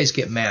 when you guys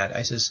get mad,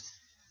 I says,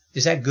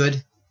 is that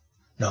good?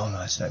 No,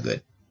 it's not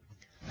good.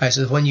 I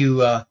says, when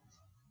you, I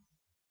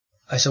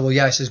said, well,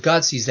 yeah. I says,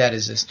 God sees that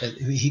as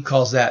he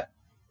calls that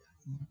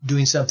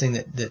doing something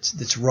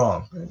that's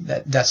wrong.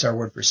 That's our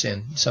word for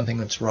sin, something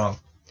that's wrong.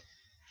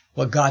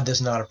 What God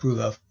does not approve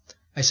of.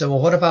 I said, well,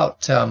 what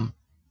about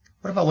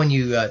when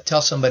you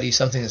tell somebody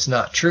something that's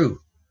not true?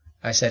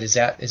 I said, is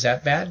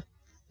that bad?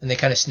 And they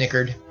kind of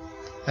snickered.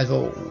 I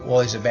go, well,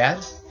 is it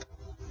bad?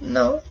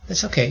 No,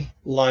 it's okay.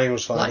 Lying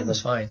was fine. Lying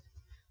was fine.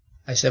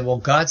 I said, well,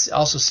 God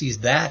also sees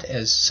that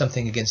as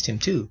something against him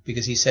too,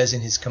 because he says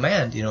in his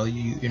command,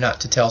 you're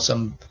not to tell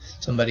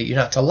somebody, you're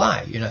not to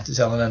lie, you're not to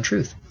tell an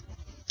untruth.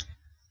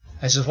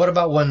 I said, what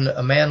about when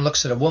a man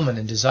looks at a woman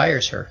and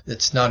desires her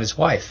that's not his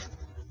wife?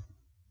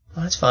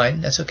 Well, that's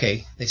fine, that's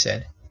okay, they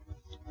said.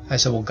 I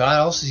said, well, God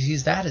also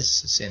sees that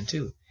as a sin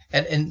too.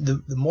 And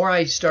the more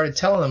I started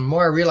telling them, the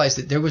more I realized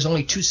that there was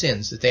only two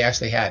sins that they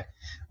actually had.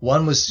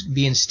 One was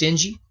being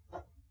stingy,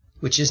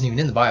 which isn't even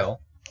in the Bible.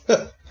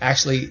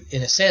 Actually,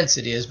 in a sense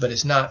it is, but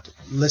it's not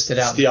listed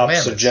out It's in the the opposite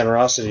of commandments.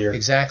 generosity here.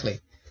 Exactly.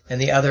 And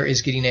the other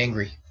is getting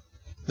angry.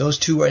 Those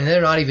two and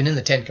they're not even in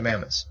the Ten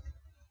Commandments.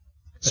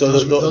 But So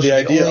those are the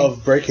idea only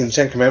of breaking the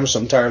Ten Commandments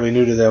is entirely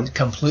new to them.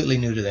 completely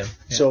new to them.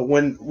 Yeah. So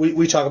when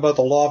we talk about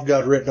the law of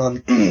God written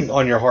on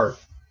on your heart,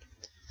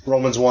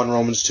 Romans 1,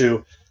 Romans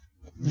 2,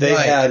 they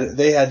Right.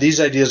 had these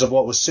ideas of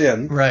what was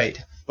sin,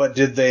 Right. but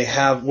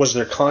was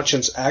their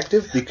conscience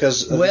active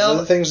because of Well, the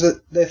other things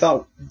that they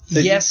thought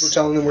that you were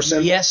telling them were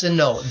sin? Yes and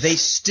no. They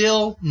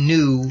still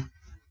knew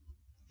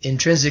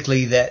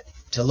intrinsically that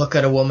to look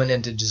at a woman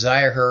and to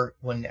desire her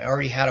when they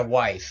already had a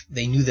wife,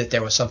 they knew that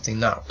there was something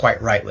not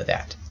quite right with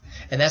that.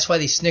 And that's why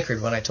they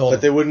snickered when I told But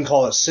them. they wouldn't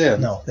call it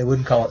sin. No, they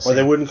wouldn't call it Or sin.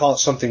 they wouldn't call it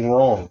something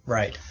wrong.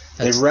 Right.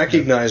 They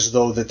recognized,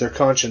 though, that their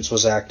conscience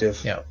was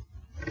active. Yeah.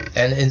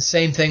 And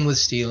same thing with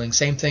stealing,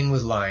 same thing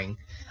with lying.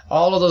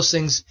 All of those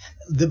things.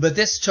 But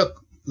this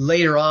took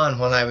later on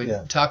when I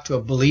would talk to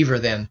a believer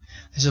then.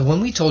 I said,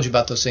 when we told you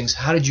about those things,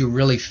 how did you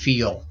really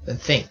feel and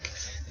think?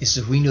 He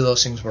said, we knew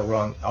those things were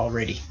wrong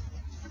already.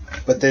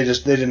 But they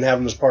didn't have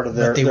them as part of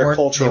their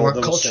cultural. They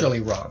weren't culturally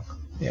wrong.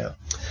 Yeah.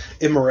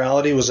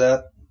 Immorality, was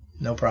that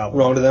No problem.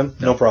 wrong to them?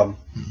 No problem.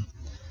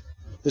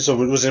 So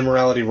was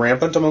immorality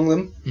rampant among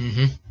them?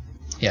 Mm-hmm.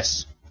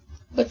 Yes.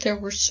 But there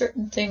were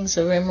certain things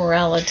of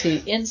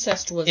immorality.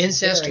 Incest was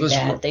very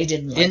bad. They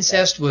didn't like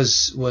incest that.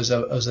 was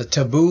a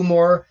taboo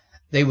more.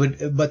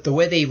 But the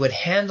way they would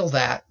handle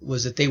that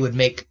was that they would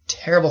make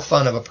terrible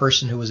fun of a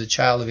person who was a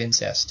child of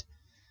incest,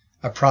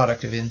 a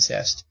product of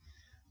incest.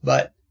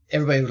 But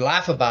everybody would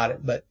laugh about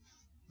it, but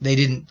they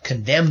didn't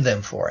condemn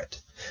them for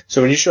it.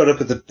 So when you showed up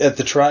at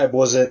the tribe,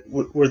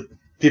 were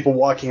people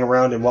walking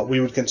around in what we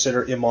would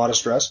consider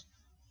immodest dress?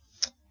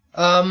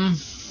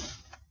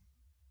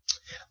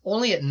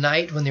 Only at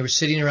night when they were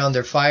sitting around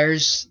their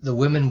fires, the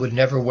women would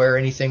never wear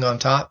anything on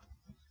top.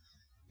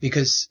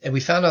 And we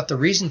found out the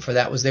reason for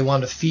that was they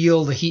wanted to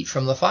feel the heat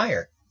from the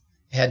fire.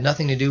 It had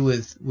nothing to do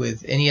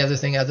with any other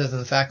thing other than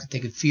the fact that they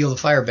could feel the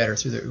fire better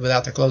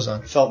without their clothes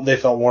on. They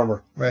felt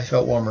warmer. Right,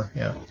 felt warmer,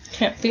 yeah.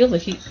 Can't feel the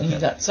heat when you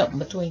got something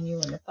between you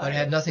and the fire. But it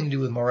had nothing to do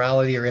with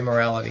morality or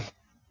immorality.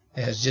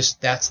 It was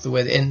just, that's the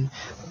way. And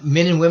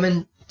men and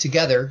women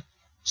together,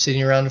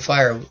 sitting around the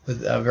fire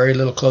with very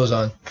little clothes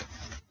on.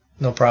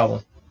 No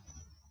problem.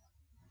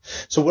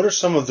 So what are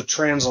some of the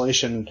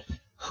translation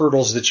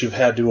hurdles that you've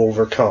had to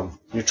overcome?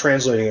 You're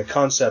translating a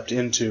concept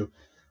into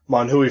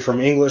Manhui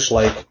from English,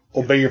 like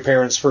obey your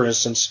parents, for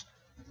instance,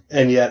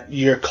 and yet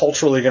you're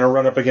culturally going to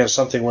run up against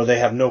something where they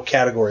have no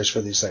categories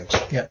for these things.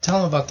 Yeah, tell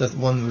them about the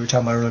one we were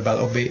talking about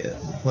earlier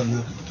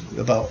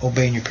about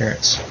obeying your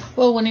parents.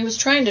 Well, when he was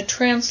trying to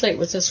translate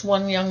with this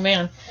one young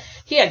man,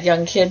 he had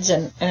young kids,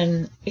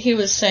 and he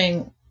was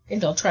saying,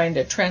 trying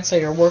to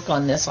translate or work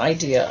on this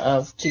idea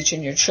of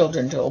teaching your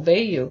children to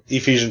obey you.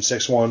 Ephesians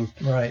 6:1,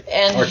 right?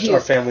 And our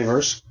family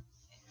verse.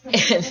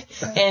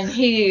 And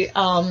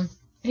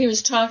he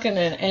was talking,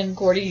 and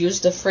Gordy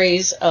used the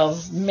phrase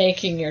of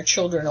making your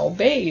children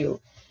obey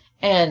you.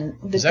 And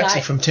it's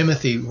actually from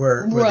Timothy,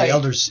 where right. The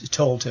elders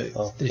told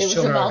that his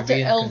children are to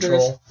be in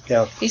control.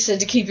 Yeah. He said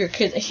to keep your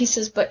kids. He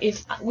says, but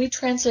if we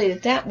translate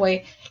it that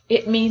way,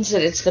 it means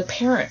that it's the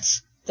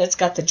parents that's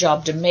got the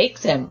job to make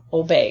them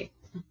obey.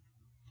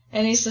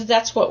 And he said,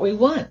 that's what we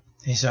want.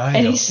 He said,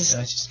 I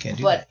just can't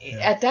do that. But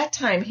at that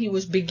time, he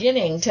was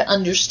beginning to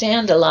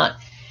understand a lot.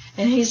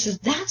 And he said,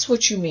 that's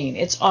what you mean.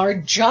 It's our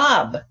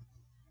job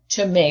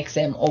to make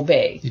them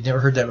obey. You'd never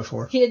heard that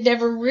before. He had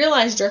never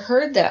realized or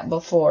heard that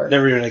before.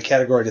 Never even a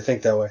category to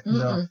think that way.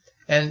 No.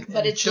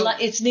 But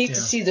it's neat to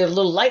see their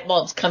little light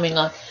bulbs coming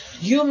on.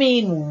 You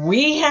mean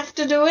we have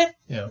to do it?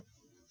 Yeah.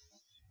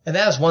 And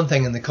that is one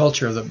thing in the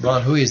culture of the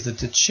Manhui, is that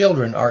the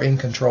children are in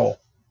control.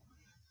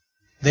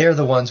 They're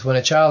the ones, when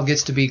a child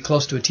gets to be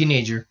close to a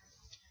teenager,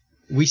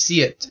 we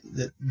see it,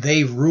 that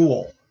they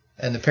rule,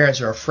 and the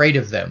parents are afraid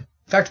of them.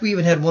 In fact, we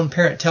even had one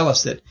parent tell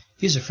us that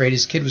he was afraid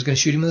his kid was going to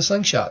shoot him with a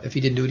slingshot if he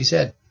didn't do what he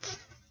said.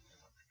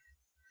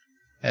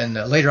 And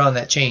later on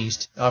that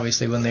changed,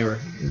 obviously, when they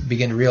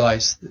began to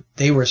realize that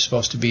they were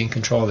supposed to be in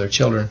control of their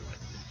children.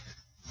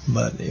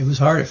 But it was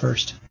hard at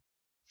first.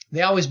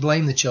 They always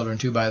blame the children,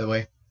 too, by the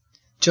way.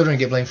 Children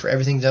get blamed for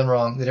everything done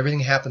wrong, that everything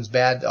happens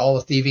bad, all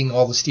the thieving,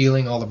 all the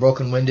stealing, all the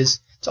broken windows.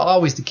 It's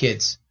always the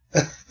kids.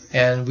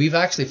 And we've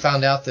actually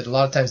found out that a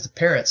lot of times the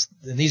parents,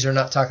 and these are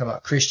not talking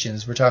about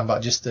Christians, we're talking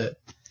about just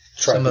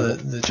some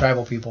of the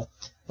tribal people.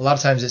 A lot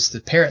of times it's the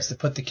parents that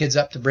put the kids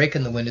up to break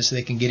in the window so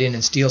they can get in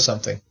and steal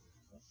something.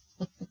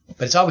 But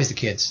it's always the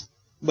kids.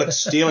 But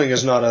stealing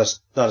is not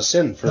a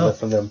sin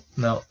from them.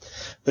 No.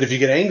 But if you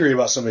get angry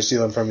about somebody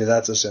stealing from you,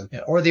 that's a sin.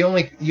 Yeah, or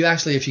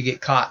if you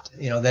get caught,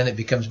 then it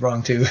becomes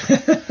wrong too.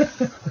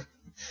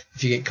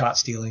 If you get caught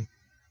stealing.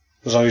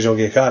 As long as you don't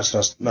get caught, it's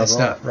not wrong. It's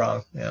not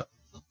wrong, yeah.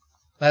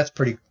 That's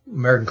pretty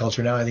American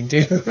culture now, I think,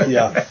 too.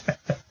 Yeah.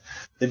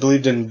 They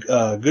believed in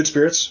good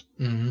spirits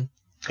and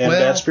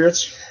bad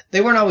spirits. They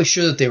weren't always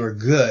sure that they were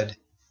good,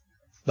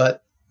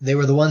 but they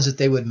were the ones that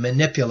they would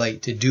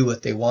manipulate to do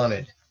what they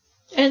wanted.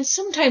 And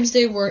sometimes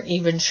they weren't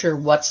even sure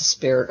what's a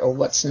spirit or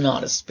what's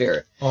not a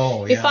spirit.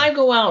 Oh, yeah. If I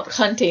go out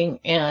hunting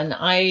and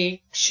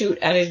I shoot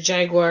at a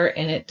jaguar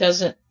and it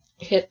doesn't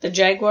hit the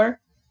jaguar,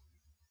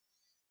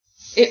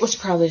 it was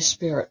probably a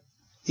spirit.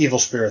 Evil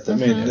spirit that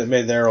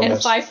made the arrow. And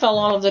if I fell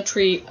out of the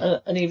tree,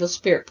 an evil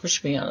spirit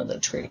pushed me out of the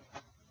tree.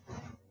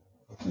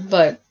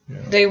 But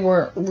they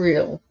weren't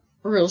real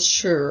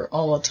sure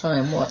all the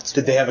time what.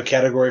 Did they have a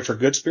category for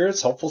good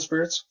spirits, helpful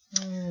spirits?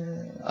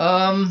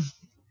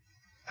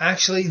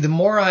 Actually, the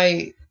more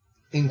I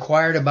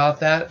inquired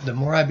about that, the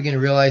more I began to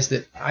realize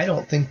that I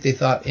don't think they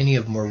thought any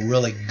of them were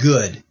really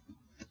good,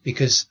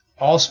 because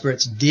all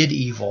spirits did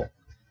evil.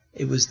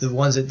 It was the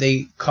ones that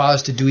they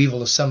caused to do evil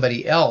to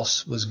somebody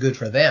else was good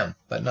for them,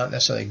 but not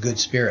necessarily a good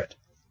spirit.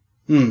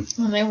 And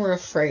they were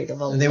afraid of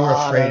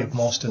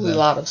most of them. A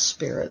lot of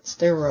spirits.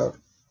 There were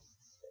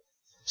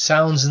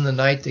sounds in the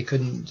night they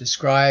couldn't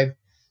describe.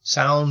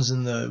 Sounds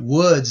in the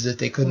woods that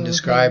they couldn't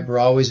describe were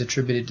always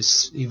attributed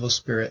to evil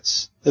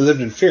spirits. They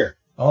lived in fear.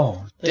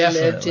 Oh, they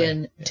definitely. lived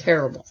in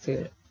terrible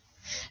fear.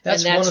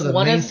 That's one of the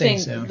main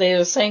things they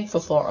were thankful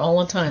for all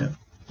the time. Yeah.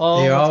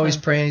 They are always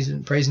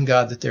praising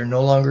God that they're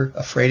no longer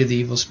afraid of the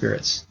evil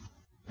spirits.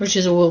 Which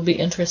will be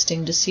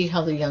interesting to see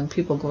how the young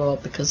people grow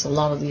up, because a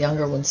lot of the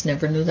younger ones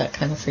never knew that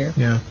kind of fear.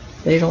 Yeah.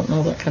 They don't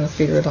know that kind of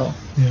fear at all.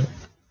 Yeah.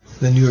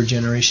 The newer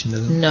generation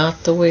doesn't.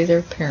 Not the way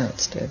their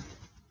parents did.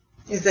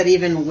 Is that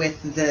even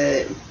with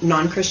the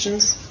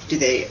non-Christians?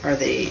 Is it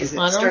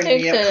I don't starting to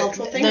think be a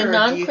cultural thing? the or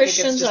non-Christians, do you think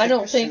it's just I the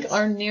don't think, Christians?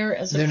 are near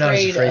as They're not as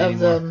afraid afraid of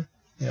anymore. them.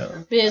 Yeah.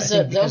 Because I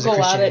think they'll because the go out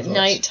Christian at influence.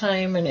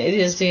 nighttime, and it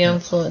is the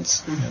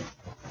influence.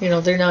 You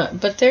know, they're not,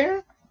 but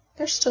there's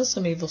still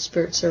some evil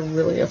spirits they're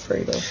really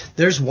afraid of.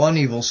 There's one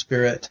evil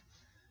spirit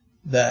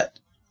that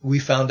we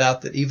found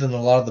out that even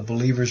a lot of the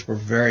believers were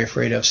very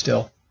afraid of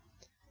still.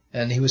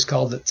 And he was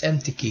called the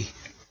Tzemtiki.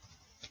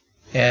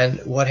 And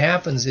what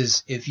happens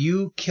is if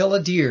you kill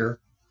a deer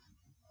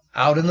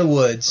out in the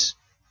woods,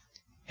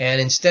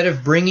 and instead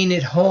of bringing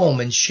it home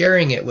and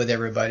sharing it with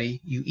everybody,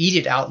 you eat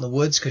it out in the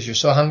woods because you're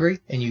so hungry,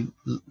 and you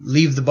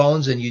leave the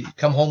bones and you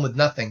come home with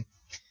nothing,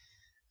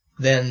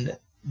 then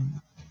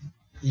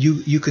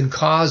you can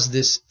cause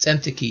this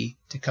Tzemtiki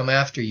to come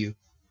after you,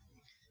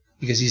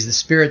 because he's the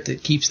spirit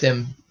that keeps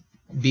them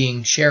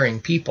being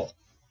sharing people.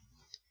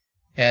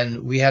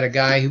 And we had a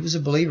guy who was a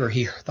believer.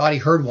 He thought he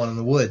heard one in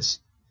the woods.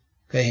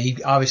 Okay,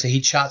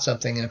 he'd shot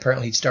something, and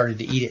apparently he'd started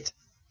to eat it.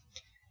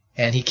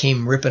 And he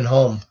came ripping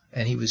home,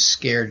 and he was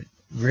scared,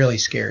 really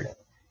scared.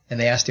 And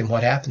they asked him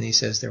what happened. He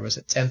says there was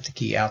a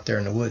Tzemtiki out there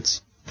in the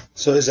woods.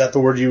 So is that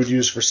the word you would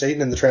use for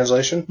Satan in the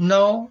translation?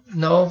 No,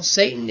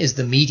 Satan is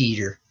the meat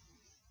eater.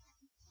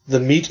 The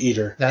meat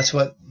eater. That's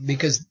what,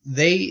 because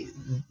they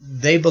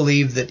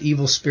believe that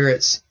evil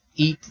spirits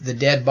eat the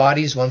dead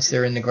bodies once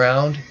they're in the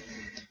ground,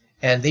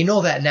 and they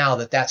know that now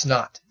that that's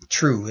not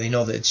true. They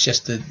know that it's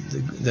just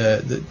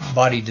the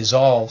body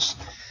dissolves.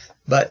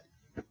 But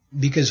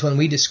because when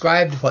we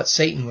described what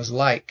Satan was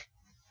like,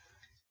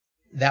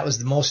 that was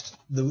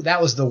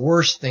the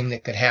worst thing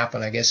that could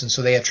happen, I guess, and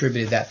so they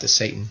attributed that to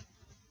Satan.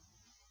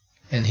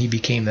 And he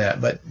became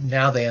that. But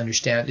now they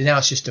understand. Now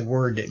it's just a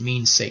word that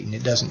means Satan.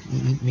 It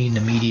doesn't mean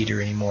the meat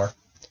eater anymore.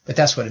 But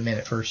that's what it meant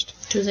at first.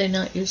 Do they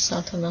not use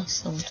Satanas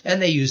sometimes?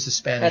 And they use the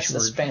Spanish That's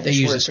word. the Spanish they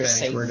use word the for Spanish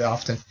Satan. word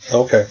often.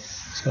 Okay.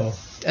 So,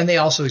 and they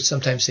also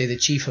sometimes say the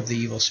chief of the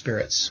evil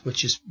spirits,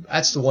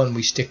 that's the one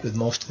we stick with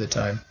most of the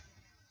time.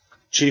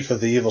 Chief of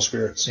the evil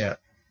spirits. Yeah.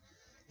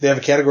 They have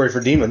a category for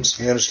demons.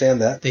 We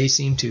understand that. They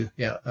seem to,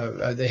 yeah.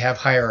 They have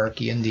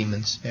hierarchy in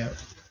demons, yeah.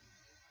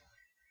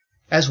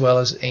 As well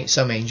as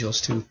some angels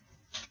too.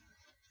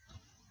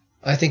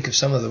 I think of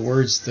some of the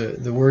words,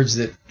 the words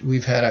that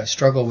we've had a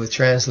struggle with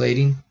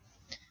translating,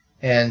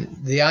 and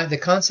the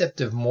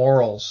concept of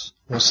morals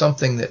was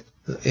something that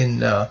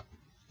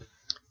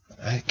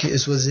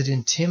was it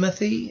in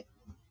Timothy?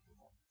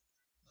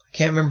 I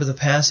can't remember the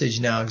passage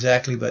now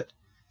exactly, but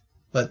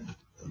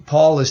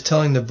Paul is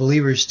telling the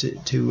believers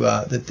that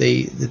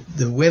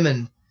the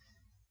women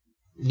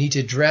need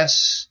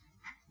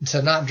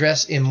to not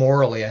dress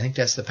immorally. I think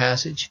that's the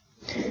passage.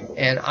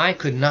 And I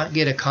could not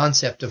get a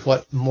concept of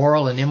what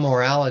moral and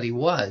immorality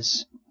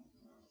was,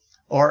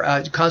 or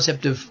a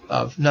concept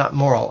of not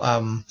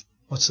moral.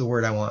 What's the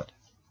word I want?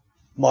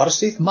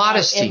 Modesty?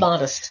 Modesty.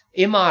 Immodest.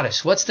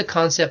 Immodest. What's the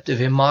concept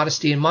of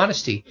immodesty and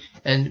modesty?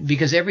 And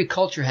because every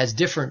culture has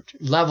different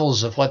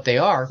levels of what they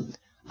are,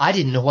 I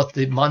didn't know what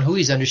the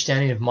Manhui's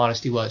understanding of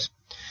modesty was.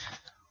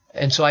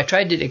 And so I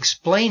tried to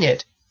explain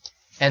it,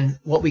 and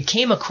what we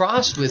came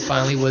across with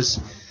finally was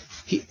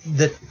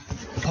that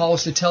Paul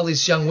was to tell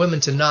these young women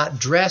to not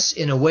dress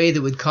in a way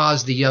that would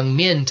cause the young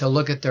men to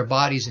look at their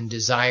bodies and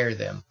desire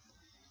them.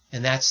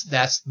 And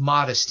that's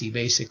modesty,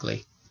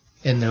 basically,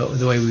 in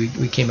the way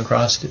we came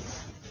across it.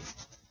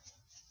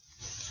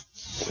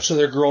 So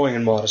they're growing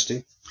in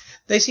modesty.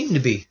 They seem to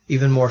be,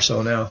 even more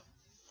so now.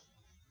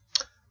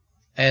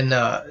 And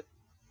the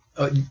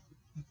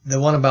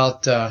one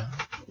about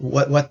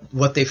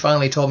what they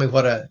finally told me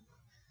what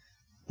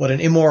an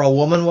immoral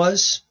woman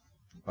was,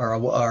 or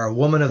a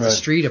woman of the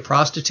street, a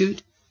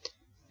prostitute,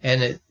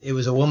 and it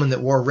was a woman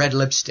that wore red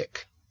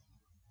lipstick.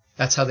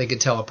 That's how they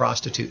could tell a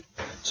prostitute.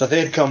 So if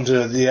they had come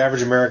to the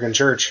average American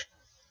church,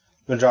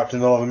 been dropped in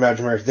the middle of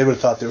Imagine America, they would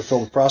have thought they were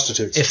filled with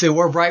prostitutes. If they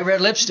wore bright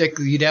red lipstick,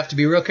 you'd have to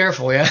be real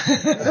careful, yeah.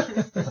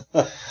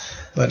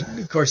 But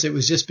of course, it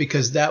was just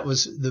because that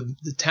was the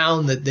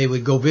town that they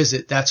would go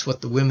visit. That's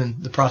what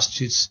the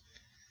prostitutes,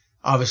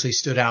 obviously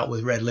stood out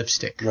with red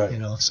lipstick,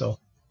 right. So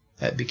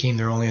that became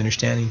their only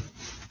understanding.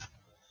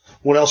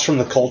 What else from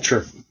the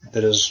culture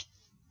that is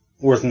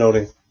worth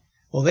noting?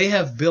 Well, they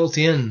have built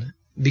in,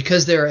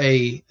 because they're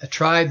a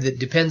tribe that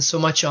depends so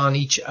much on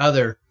each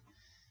other,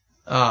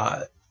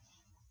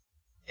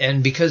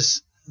 and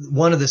because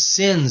one of the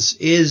sins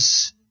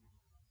is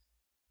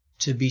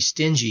to be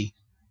stingy,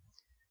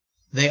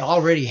 they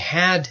already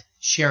had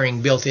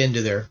sharing built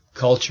into their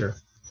culture.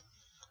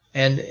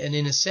 And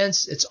in a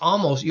sense,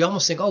 you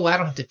almost think, oh, well, I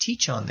don't have to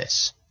teach on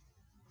this,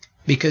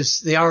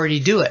 because they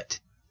already do it.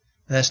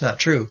 And that's not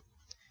true,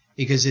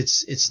 because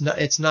it's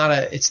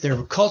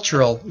their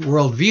cultural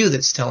worldview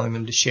that's telling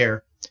them to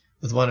share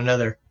with one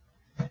another.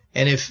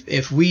 And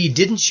if we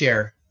didn't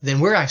share, then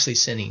we're actually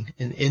sinning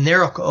in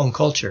their own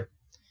culture.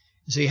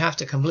 So you have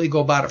to completely go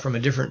about it from a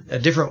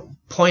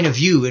different point of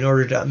view in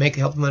order to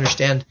help them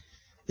understand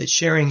that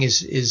sharing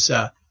is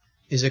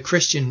a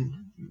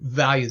Christian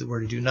value that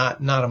we're to do,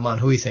 not a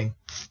Manhui thing.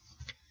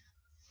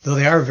 though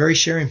they are very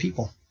sharing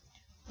people.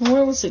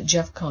 Where was it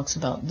Jeff talks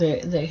about?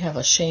 They have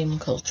a shame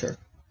culture.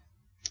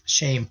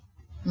 Shame.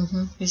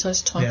 He's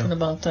always talking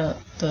about that.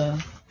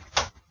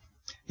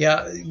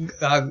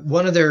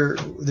 One of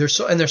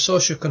their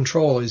social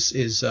control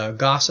is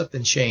gossip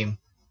and shame.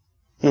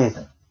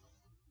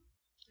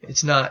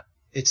 It's not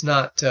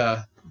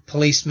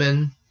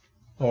policemen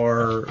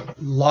or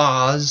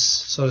laws,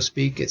 so to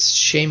speak. It's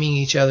shaming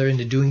each other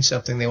into doing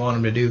something they want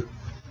them to do.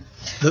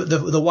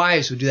 The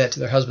wives would do that to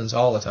their husbands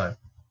all the time,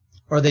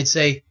 or they'd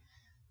say,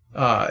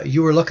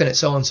 "You were looking at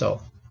so and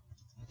so."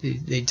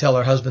 They'd tell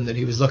their husband that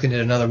he was looking at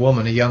another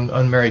woman, a young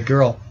unmarried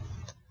girl,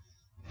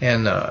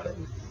 and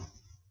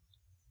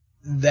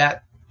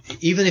that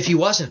even if he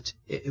wasn't,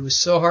 it was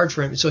so hard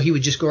for him. So he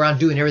would just go around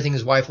doing everything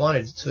his wife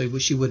wanted, so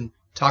she wouldn't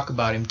talk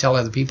about him, tell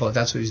other people that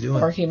that's what he's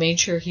doing. Or he made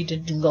sure he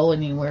didn't go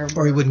anywhere.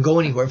 Or he wouldn't go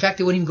anywhere. In fact,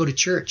 they wouldn't even go to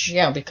church.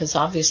 Yeah, because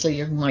obviously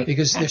you might.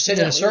 Because they're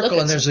sitting in a circle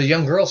and there's a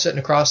young girl sitting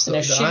across the aisle.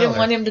 And if she didn't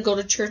want him to go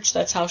to church,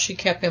 that's how she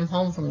kept him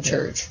home from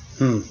church.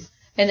 Hmm.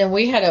 And then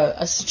we had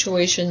a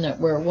situation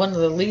where one of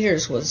the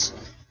leaders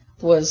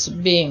was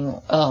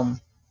being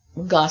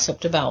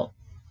gossiped about,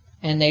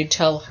 and they'd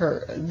tell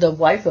the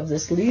wife of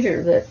this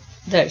leader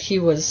that he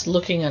was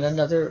looking at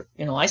another,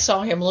 I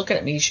saw him looking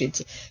at me, she'd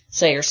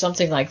say, or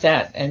something like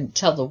that, and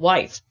tell the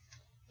wife.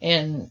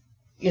 And,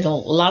 a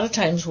lot of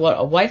times what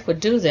a wife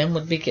would do then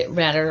would be get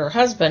mad at her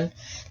husband,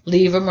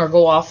 leave him or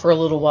go off for a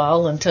little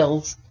while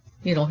until,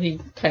 he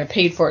kind of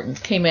paid for it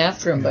and came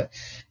after him. But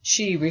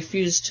she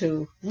refused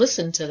to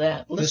listen to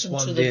that, listen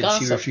to the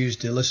gossip. She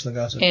refused to listen to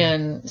gossip.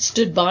 And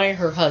stood by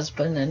her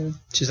husband. And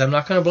she says, I'm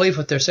not going to believe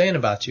what they're saying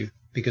about you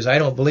because I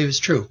don't believe it's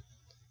true.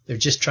 They're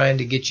just trying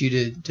to get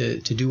you to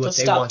do what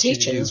they want you to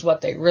do. Stop teaching is what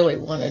they really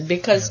wanted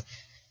because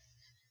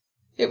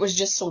it was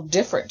just so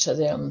different to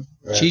them.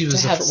 Right. She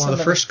was one of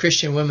the first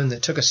Christian women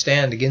that took a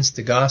stand against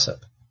the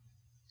gossip.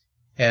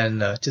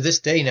 And to this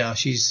day now,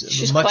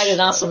 she's quite an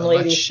awesome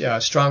lady.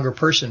 Much stronger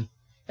person.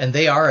 And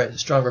they are a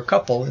stronger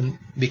couple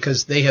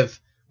because they have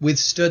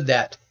withstood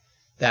that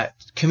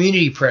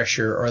community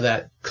pressure or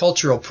that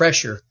cultural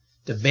pressure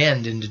to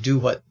bend and to do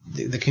what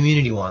the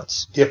community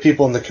wants. Do you have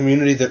people in the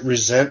community that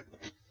resent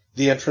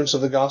the entrance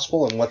of the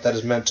gospel and what that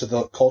has meant to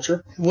the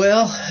culture?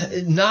 Well,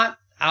 not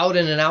out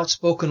in an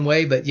outspoken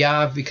way, but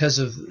because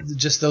of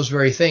just those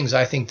very things,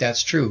 I think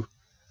that's true.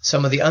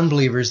 Some of the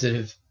unbelievers that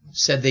have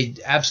said they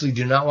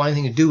absolutely do not want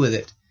anything to do with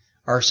it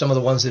are some of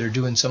the ones that are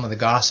doing some of the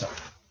gossip.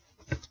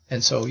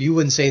 And so you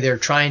wouldn't say they're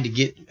trying to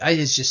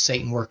it's just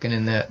Satan working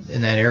in that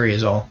area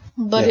is all.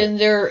 But in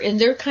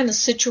their kind of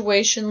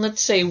situation,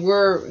 let's say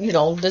we're,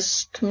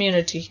 this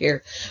community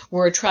here,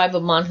 we're a tribe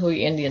of Manhui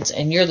Indians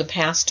and you're the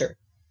pastor.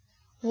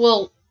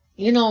 Well,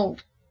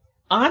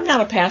 I'm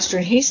not a pastor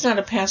and he's not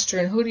a pastor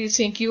and who do you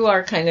think you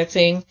are kind of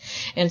thing.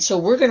 And so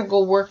we're going to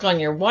go work on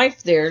your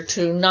wife there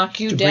to knock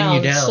you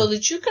down so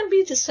that you can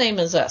be the same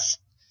as us.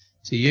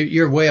 So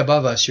you're way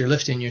above us. You're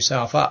lifting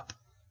yourself up.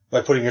 By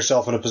putting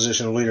yourself in a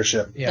position of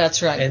leadership. Yeah.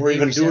 That's right. Or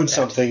even doing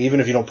something, even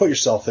if you don't put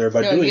yourself there,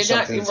 by doing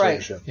something in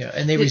leadership. Yeah,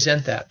 and they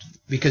resent that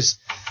because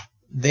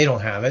they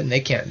don't have it and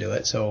they can't do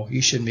it, so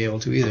you shouldn't be able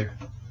to either.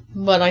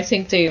 But I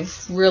think they've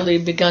really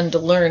begun to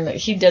learn that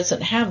he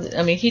doesn't have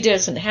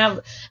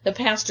the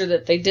pastor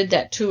that they did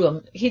that to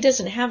him. He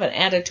doesn't have an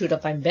attitude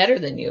of I'm better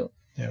than you.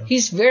 Yeah.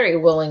 He's very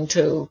willing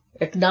to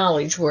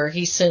acknowledge where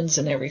he sins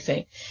and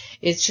everything.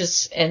 It's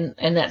just, and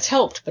that's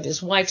helped, but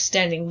his wife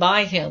standing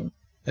by him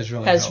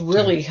has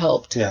really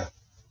helped. Yeah.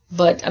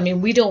 But,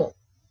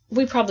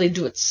 we probably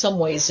do it some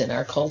ways in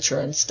our culture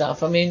and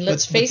stuff.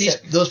 Let's face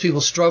it. Those people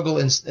struggle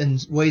in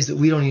ways that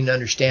we don't even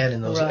understand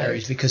in those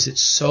areas because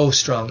it's so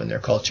strong in their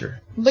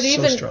culture. But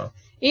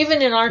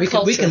even in our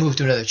culture. We can move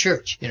to another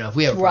church, if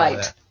we have a problem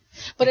with that.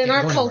 But in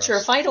our culture,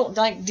 if I don't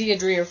like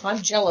Deidre or if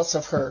I'm jealous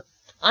of her,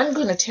 I'm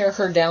going to tear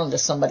her down to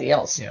somebody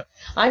else. Yeah.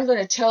 I'm going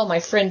to tell my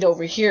friend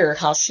over here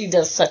how she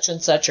does such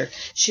and such, or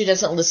she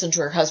doesn't listen to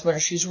her husband, or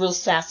she's real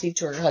sassy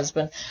to her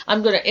husband.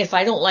 If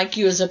I don't like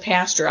you as a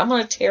pastor, I'm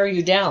going to tear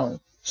you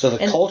down. So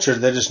the culture,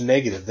 they're just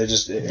negative. They're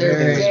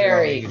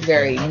very,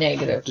 very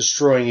negative.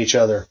 Destroying each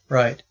other.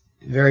 Right.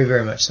 Very,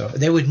 very much so.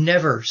 They would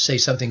never say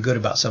something good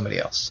about somebody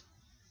else.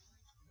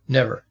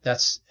 Never.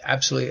 That's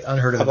absolutely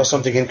unheard of. How about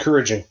something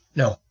encouraging?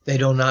 No, they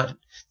do not.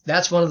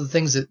 That's one of the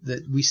things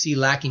that we see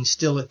lacking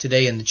still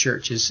today in the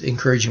church is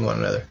encouraging one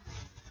another.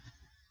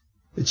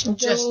 It's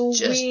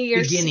just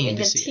beginning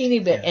to see a teeny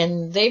bit,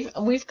 and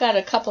we've got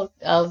a couple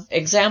of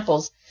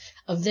examples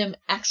of them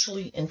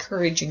actually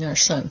encouraging our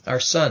son. Our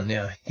son,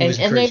 yeah. And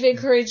they've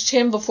encouraged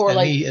him before. And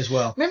me as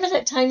well. Remember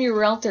that time you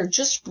were out there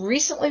just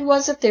recently,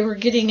 was it? They were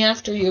getting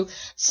after you.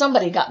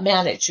 Somebody got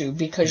mad at you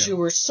because you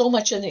were so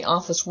much in the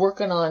office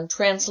working on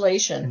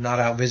translation. And not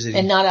out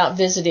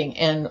visiting.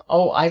 And,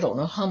 I don't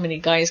know how many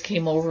guys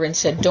came over and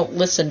said, don't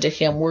listen to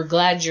him. We're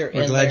glad you're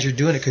We're glad you're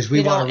doing it because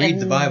we want to read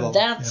the Bible.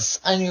 That's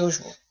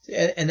unusual.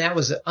 And that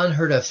was an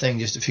unheard of thing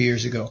just a few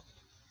years ago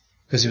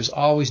because it was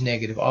always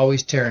negative,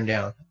 always tearing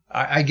down.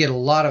 I get a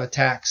lot of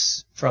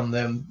attacks from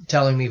them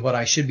telling me what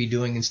I should be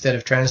doing instead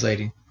of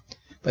translating,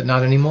 but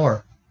not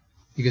anymore.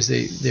 because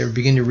they're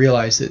beginning to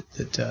realize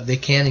that they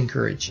can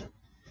encourage.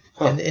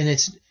 Huh.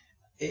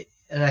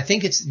 And I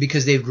think it's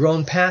because they've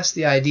grown past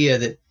the idea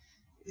that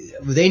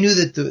they knew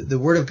that the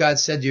Word of God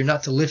said you're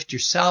not to lift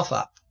yourself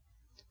up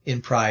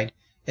in pride.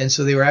 And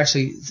so they were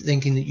actually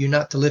thinking that you're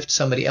not to lift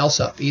somebody else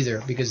up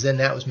either, because then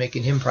that was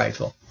making him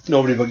prideful.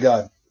 Nobody but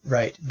God.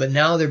 Right. But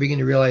now they're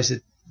beginning to realize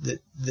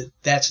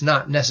that's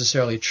not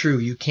necessarily true.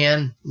 You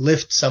can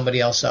lift somebody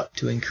else up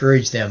to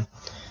encourage them,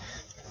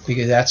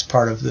 because that's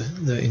part of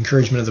the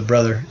encouragement of the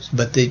brother.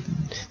 But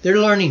they're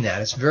learning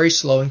that. It's very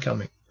slow in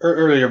coming.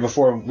 Earlier,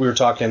 before we were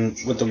talking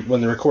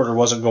when the recorder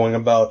wasn't going,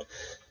 about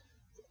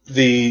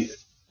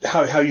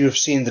how you have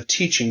seen the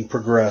teaching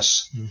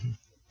progress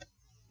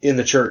in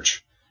the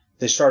church.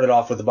 They started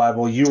off with the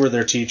Bible. You were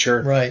their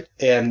teacher, right?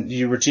 And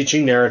you were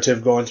teaching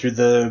narrative, going through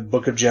the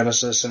book of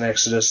Genesis and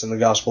Exodus and the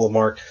Gospel of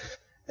Mark.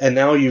 And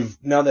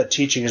now that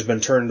teaching has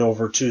been turned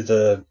over to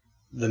the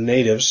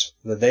natives,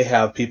 that they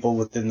have people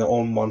within the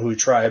Omanhui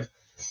tribe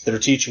that are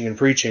teaching and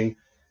preaching.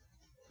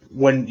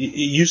 When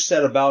you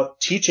set about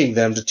teaching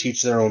them to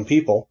teach their own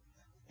people,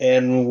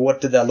 and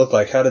what did that look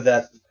like? How did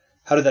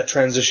that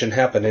transition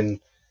happen, and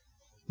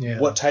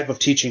what type of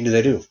teaching do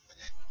they do?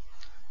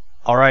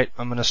 All right,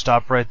 I'm going to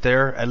stop right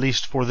there, at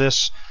least for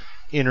this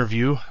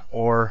interview,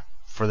 or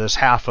for this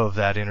half of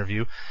that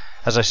interview.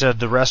 As I said,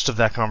 the rest of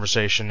that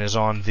conversation is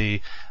on the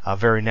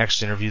very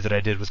next interview that I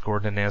did with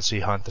Gordon and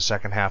Nancy Hunt, the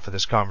second half of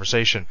this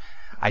conversation.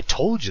 I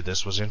told you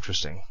this was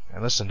interesting.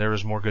 And listen, there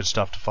is more good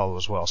stuff to follow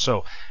as well.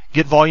 So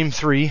get Volume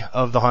 3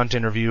 of the Hunt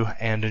interview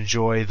and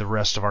enjoy the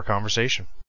rest of our conversation.